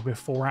 and we're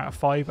 4 out of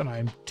 5 and I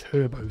am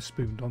turbo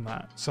spooned on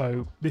that.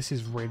 So this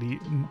is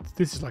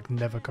like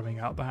never coming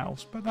out the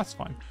house, but that's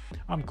fine.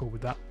 I'm cool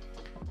with that.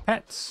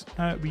 Pets,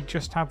 we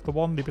just have the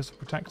one, the Abyssal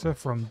Protector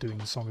from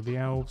doing Song of the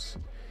Elves.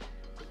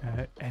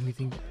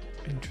 Anything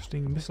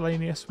interesting?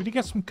 Miscellaneous. We did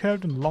get some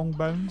curved and long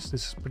bones.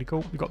 This is pretty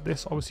cool. We got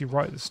this obviously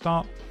right at the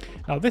start.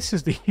 Now this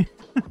is the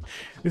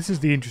this is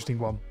the interesting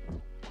one.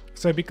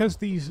 So because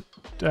these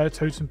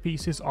totem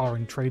pieces are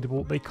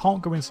untradeable, they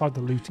can't go inside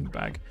the looting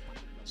bag.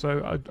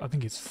 So I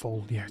think it's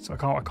full. Yeah, so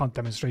I can't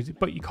demonstrate it,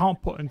 but you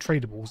can't put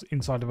untradables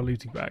inside of a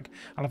looting bag.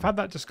 And I've had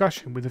that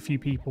discussion with a few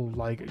people,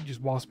 like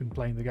just whilst I've been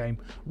playing the game.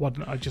 Why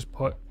don't I just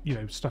put, you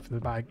know, stuff in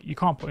the bag? You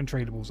can't put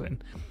untradables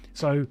in.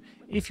 So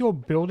if you're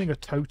building a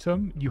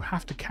totem, you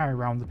have to carry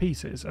around the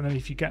pieces. And then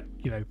if you get,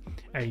 you know,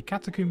 a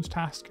Catacombs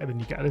task, and then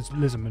you get a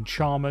Lizardman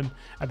Shaman,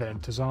 and then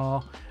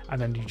Tazar,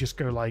 and then you just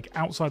go like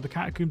outside the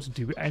Catacombs and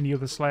do any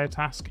other Slayer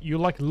task, you're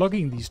like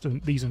lugging these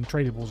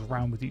untradables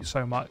around with you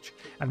so much,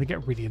 and they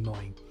get really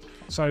annoying.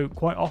 So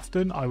quite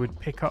often I would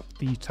pick up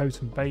the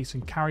totem base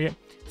and carry it,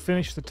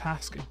 finish the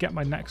task, get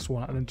my next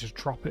one, and then just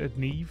drop it at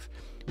Neve,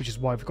 which is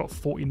why we've got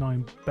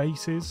 49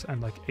 bases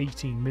and like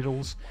 18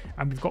 middles,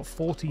 and we've got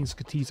 14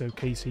 Skatizo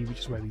KC, which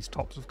is where these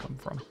tops have come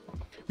from.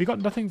 We got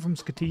nothing from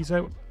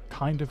Skatizo,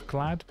 kind of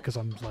glad, because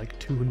I'm like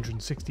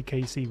 260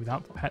 KC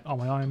without the pet on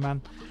my Iron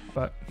Man,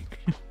 but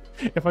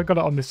if I got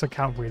it on this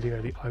account really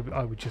early,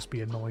 I would just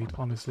be annoyed,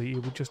 honestly.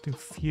 It would just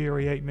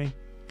infuriate me.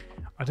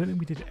 I don't think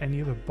we did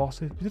any other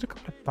bosses. We did a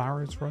couple of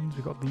Barrows runs.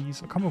 We got these.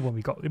 I can't remember when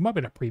we got. It might have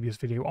been a previous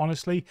video.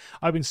 Honestly,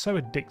 I've been so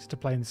addicted to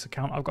playing this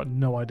account. I've got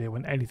no idea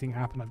when anything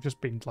happened. I've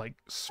just been like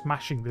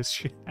smashing this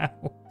shit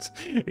out.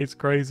 It's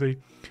crazy.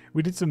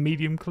 We did some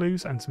medium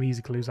clues and some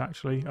easy clues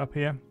actually up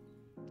here.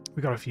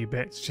 We got a few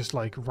bits, just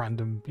like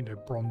random, you know,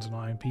 bronze and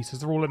iron pieces.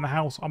 They're all in the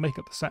house. I'll make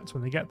up the sets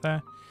when they get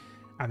there.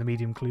 And the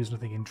medium clues,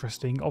 nothing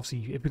interesting.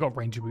 Obviously, if we got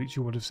Ranger Boots,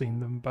 you would have seen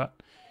them,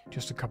 but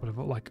just a couple of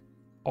like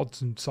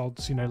odds and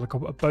sods, you know, like a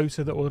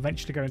boater that will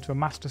eventually go into a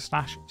master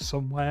stash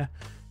somewhere.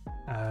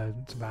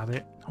 That's about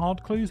it.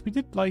 Hard clues, we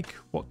did like,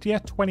 what, yeah,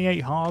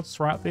 28 hards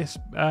throughout this.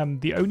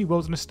 The only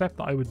wilderness step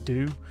that I would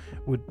do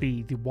would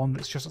be the one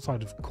that's just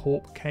outside of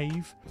Corp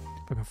Cave.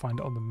 If I can find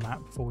it on the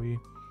map for you.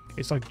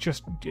 It's like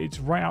it's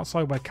right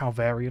outside where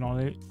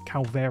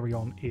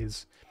Calvarion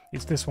is.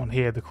 It's this one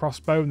here, the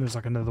crossbow, and there's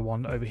like another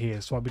one over here.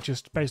 So I would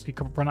just basically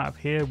run out of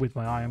here with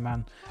my Iron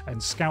Man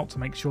and scout to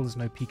make sure there's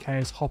no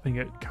PKs hopping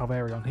at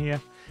Calvarion here.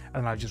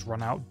 And I just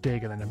run out,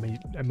 dig, and then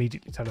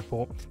immediately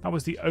teleport. That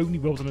was the only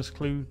wilderness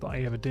clue that I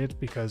ever did,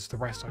 because the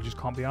rest I just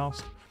can't be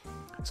asked.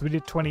 So we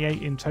did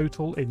 28 in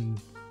total in,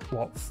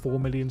 what, 4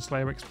 million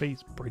Slayer XP?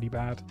 It's pretty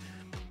bad.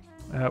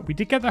 We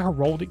did get the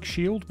Heraldic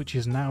Shield, which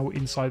is now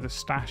inside the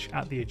stash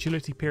at the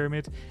Agility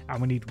Pyramid,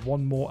 and we need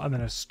one more and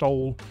then a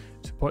stole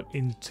to put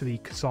into the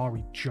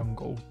Khazari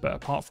Jungle. But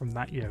apart from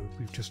that, yeah,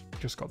 we've just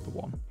got the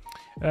one.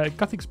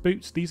 Guthix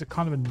Boots, these are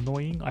kind of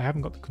annoying. I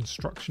haven't got the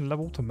construction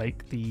level to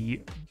make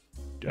the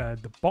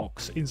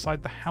box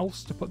inside the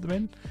house to put them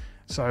in.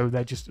 so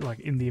they're just like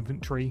in the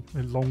inventory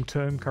long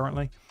term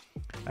currently.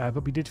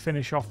 But we did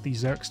finish off the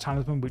Zerk's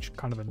Talisman, which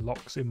kind of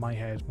unlocks in my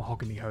head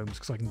Mahogany Homes,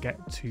 because I can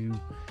get to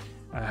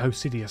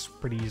Hosidius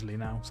pretty easily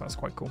now, so that's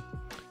quite cool.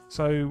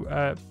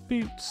 So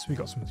boots, we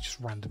got some just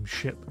random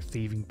shit,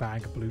 thieving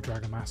bag, blue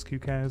dragon mask, who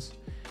cares.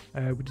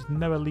 We did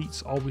no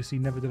elites, obviously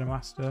never did a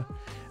master.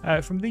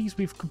 From these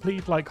we've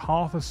completed like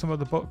half of some of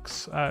the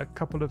books, a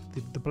couple of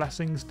the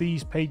blessings.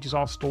 These pages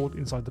are stored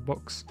inside the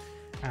books,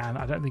 and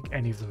I don't think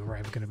any of them are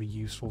ever going to be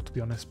useful, to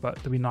be honest, but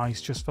they'll be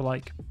nice just for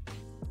like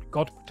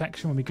God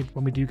protection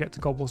when we do get to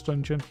Godwall's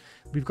dungeon.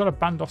 We've got a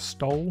Bandos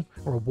stole,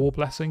 or a war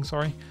blessing,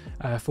 sorry,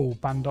 for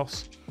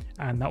Bandos,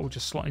 and that will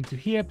just slot into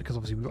here because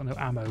obviously we've got no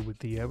ammo with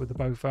the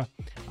Bofa,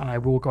 and I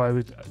will go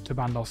over to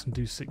Bandos and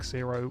do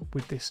 6-0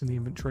 with this in the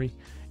inventory.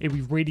 It'd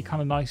be really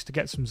kind of nice to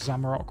get some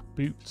Zamarok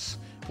boots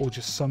or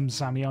just some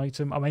Zami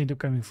item. I may end up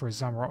going for a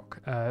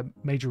Zamarok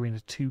Major Arena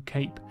 2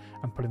 cape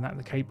and putting that in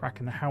the cape rack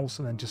in the house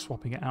and then just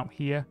swapping it out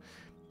here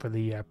for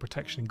the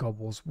protection in God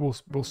Wars.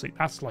 We'll see.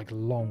 That's like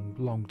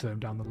long term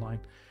down the line.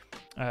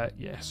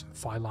 Some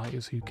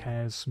firelighters, who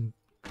cares? Some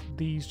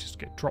these just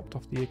get dropped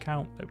off the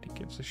account. Nobody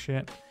gives a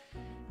shit.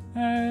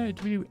 Do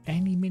we do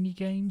any mini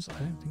games? I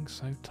don't think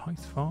so. Tithe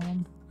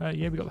Farm.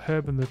 Yeah, we got the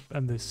herb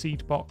and the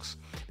seed box.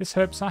 This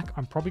herb sack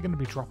I'm probably going to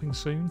be dropping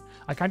soon.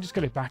 I can just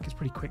get it back. It's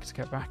pretty quick to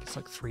get back. It's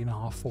like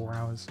 3.5-4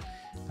 hours.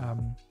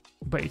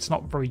 But it's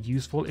not very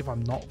useful if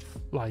I'm not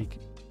like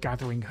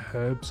gathering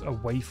herbs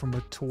away from a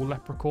tall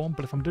leprechaun.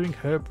 But if I'm doing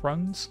herb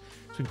runs,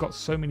 so we've got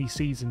so many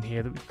seeds in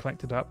here that we've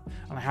collected up,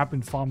 and I have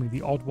been farming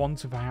the odd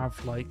ones. If I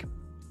have like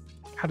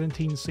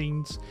cadentine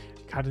seeds,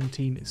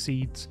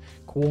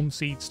 quorm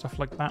seeds, stuff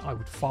like that, I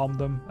would farm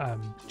them. I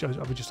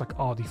would just like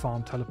RD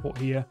farm, teleport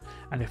here,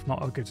 and if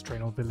not, I'll go to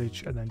Draenor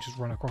Village and then just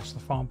run across the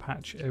farm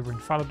patch over in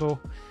Falador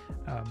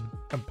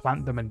and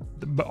plant them.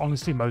 But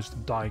honestly, most of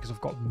them die because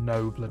I've got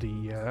no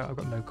I've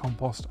got no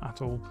compost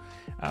at all.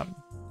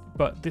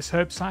 But this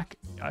herb sack,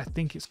 I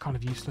think it's kind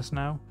of useless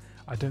now.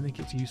 I don't think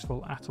it's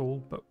useful at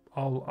all, but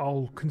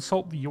I'll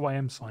consult the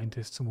UIM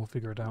scientists and we'll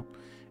figure it out.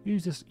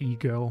 Who's this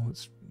e-girl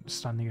that's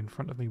standing in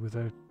front of me with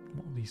what are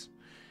these?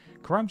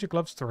 Karamja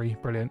Gloves 3,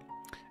 brilliant.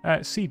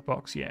 Seed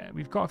box, yeah,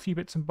 we've got a few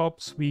bits and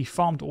bobs. We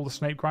farmed all the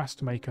snake grass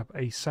to make up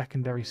a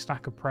secondary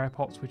stack of prayer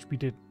pots, which we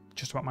did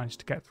just about manage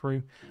to get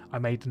through. I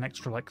made an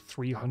extra like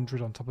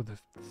 300 on top of the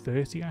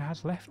 30 I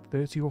had left,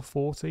 30 or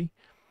 40.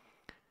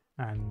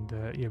 And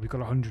yeah, we've got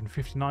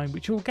 159,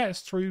 which will get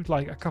us through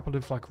like a couple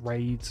of like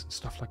raids and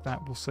stuff like that,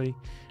 we'll see.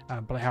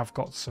 But I have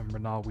got some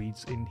Renar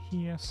weeds in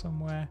here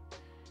somewhere.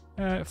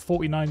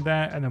 49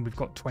 there, and then we've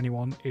got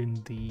 21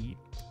 in the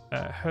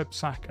herb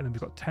sack, and then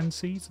we've got 10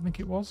 seeds, I think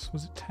it was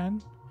it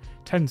 10?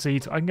 10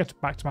 seeds. I can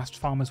get back to Master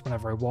Farmers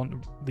whenever I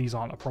want. These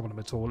aren't a problem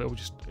at all. It'll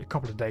just a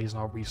couple of days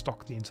and I'll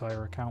restock the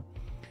entire account.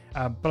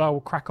 But I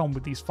will crack on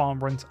with these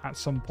farm runs at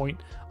some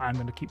point. I'm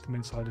going to keep them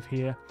inside of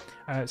here.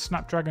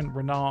 Snapdragon,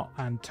 Renar,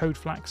 and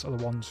Toadflax are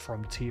the ones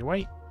from Tier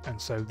 8, and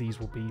so these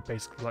will be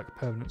basically like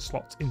permanent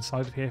slots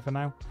inside of here for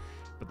now.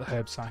 But the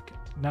herb sack,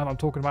 now that I'm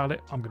talking about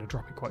it, I'm going to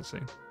drop it quite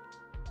soon.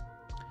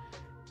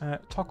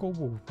 Tockle,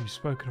 we've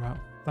spoken about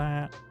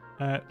that.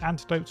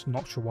 Antidotes,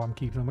 not sure why I'm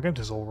keeping them. I'm going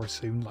to Zora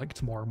soon, like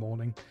tomorrow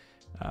morning.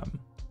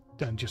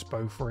 And just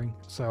bowfering,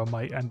 so I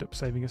might end up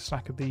saving a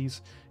stack of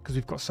these because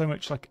we've got so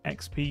much like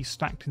XP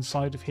stacked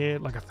inside of here,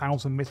 like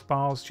 1,000 myth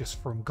bars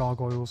just from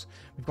gargoyles.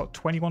 We've got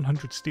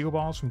 2,100 steel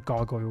bars from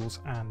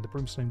gargoyles and the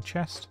brimstone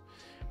chest.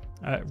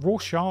 Raw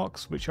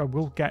sharks, which I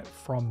will get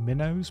from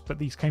minnows, but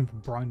these came from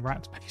brine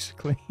rats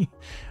basically.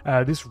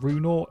 This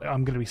rune ore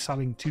I'm going to be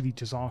selling to the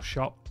Jazar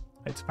shop.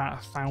 It's about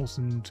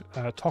 1,000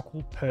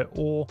 tockle per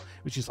ore,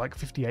 which is like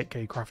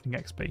 58k crafting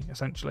XP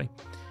essentially.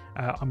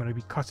 I'm going to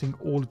be cutting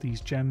all of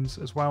these gems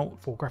as well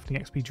for crafting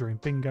XP during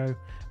bingo,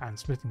 and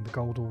splitting the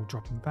gold ore,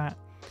 dropping that,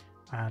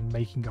 and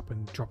making up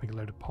and dropping a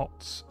load of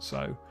pots.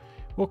 So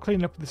we'll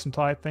clean up this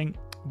entire thing.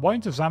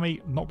 Wines of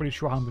Zami, not really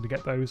sure how I'm going to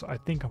get those. I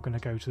think I'm going to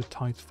go to the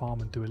Tithe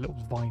Farm and do a little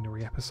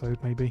vinery episode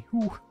maybe.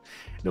 Ooh,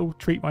 little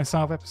treat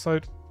myself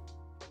episode.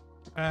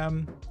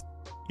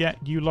 Yeah,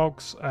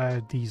 U-logs,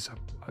 these are,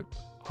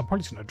 I'm probably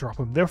just going to drop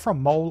them. They're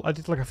from Mole. I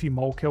did like a few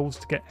mole kills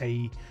to get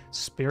a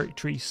spirit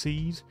tree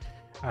seed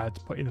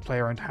to put in the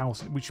player owned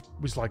house, which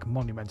was like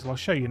monumental. I'll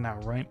show you now,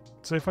 right?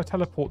 So if I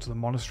teleport to the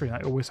monastery, and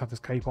I always have this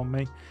cape on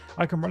me,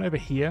 I can run over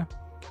here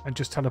and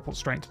just teleport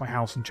straight into my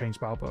house and change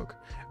Spellbook.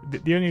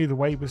 The only other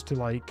way was to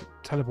like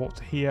teleport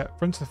to here,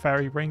 run to the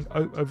fairy ring,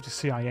 over to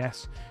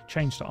CIS,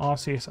 change to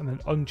Arceus, and then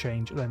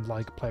unchange, and then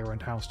like player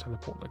owned house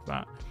teleport like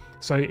that.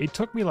 So it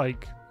took me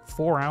like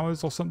 4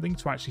 hours or something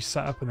to actually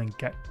set up and then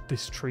get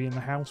this tree in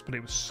the house, but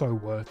it was so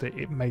worth it.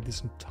 It made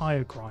this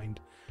entire grind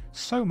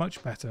so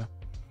much better.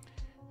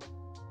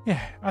 Yeah,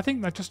 I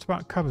think that just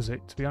about covers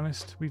it, to be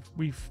honest.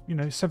 We've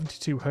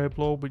 72 herb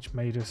lore, which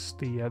made us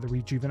the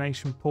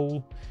rejuvenation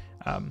pool,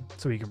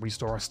 so we can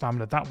restore our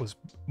stamina. That was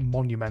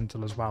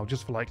monumental as well,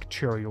 just for like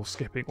Churiel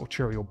skipping or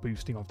Churiel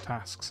boosting of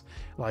tasks.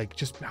 Like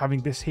just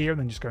having this here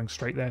and then just going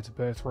straight there to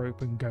Birth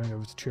Rope and going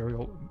over to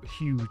Churiel,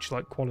 huge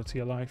like quality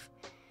of life.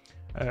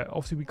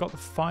 Obviously, we got the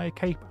fire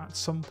cape at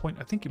some point.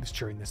 I think it was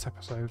during this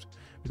episode.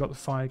 We got the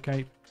fire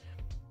cape,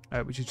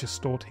 which is just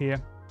stored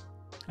here.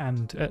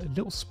 And a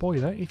little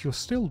spoiler, if you're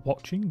still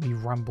watching me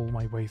ramble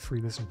my way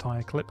through this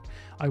entire clip,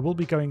 I will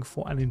be going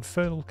for an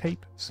infernal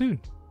cape soon.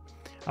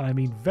 And I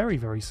mean very,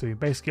 very soon.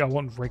 Basically, I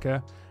want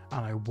rigor,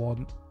 and I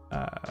want,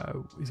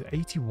 is it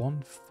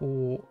 81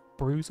 for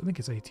bruise? I think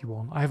it's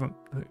 81. I haven't,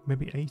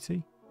 maybe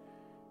 80?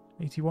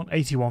 81?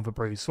 81 for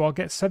bruise. So I'll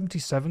get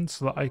 77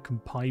 so that I can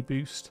pie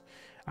boost,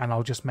 and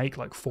I'll just make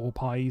like 4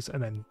 pies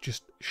and then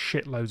just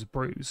shitloads of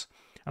bruise.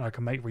 And I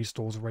can make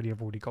restores already.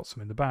 I've already got some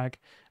in the bag.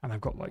 And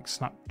I've got like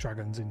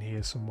snapdragons in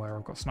here somewhere.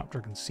 I've got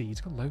snapdragon seeds.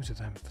 I've got loads of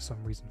them for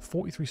some reason.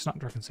 43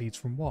 snapdragon seeds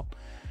from what?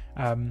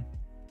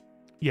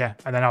 Yeah,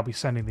 and then I'll be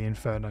sending the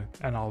Inferno.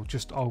 And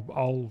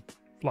I'll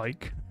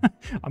like,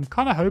 I'm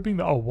kind of hoping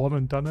that I'll one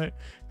and done it,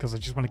 because I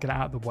just want to get it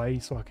out of the way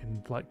so I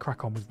can like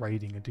crack on with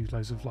raiding and do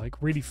loads of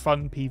like really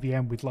fun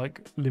PVM with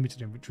like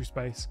limited inventory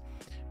space.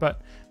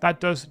 But that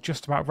does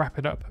just about wrap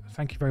it up.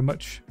 Thank you very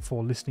much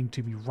for listening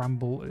to me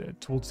ramble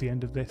towards the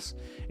end of this.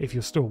 If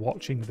you're still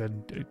watching,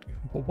 then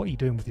what are you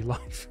doing with your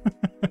life?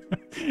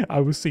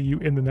 I will see you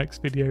in the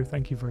next video.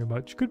 Thank you very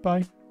much.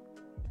 Goodbye.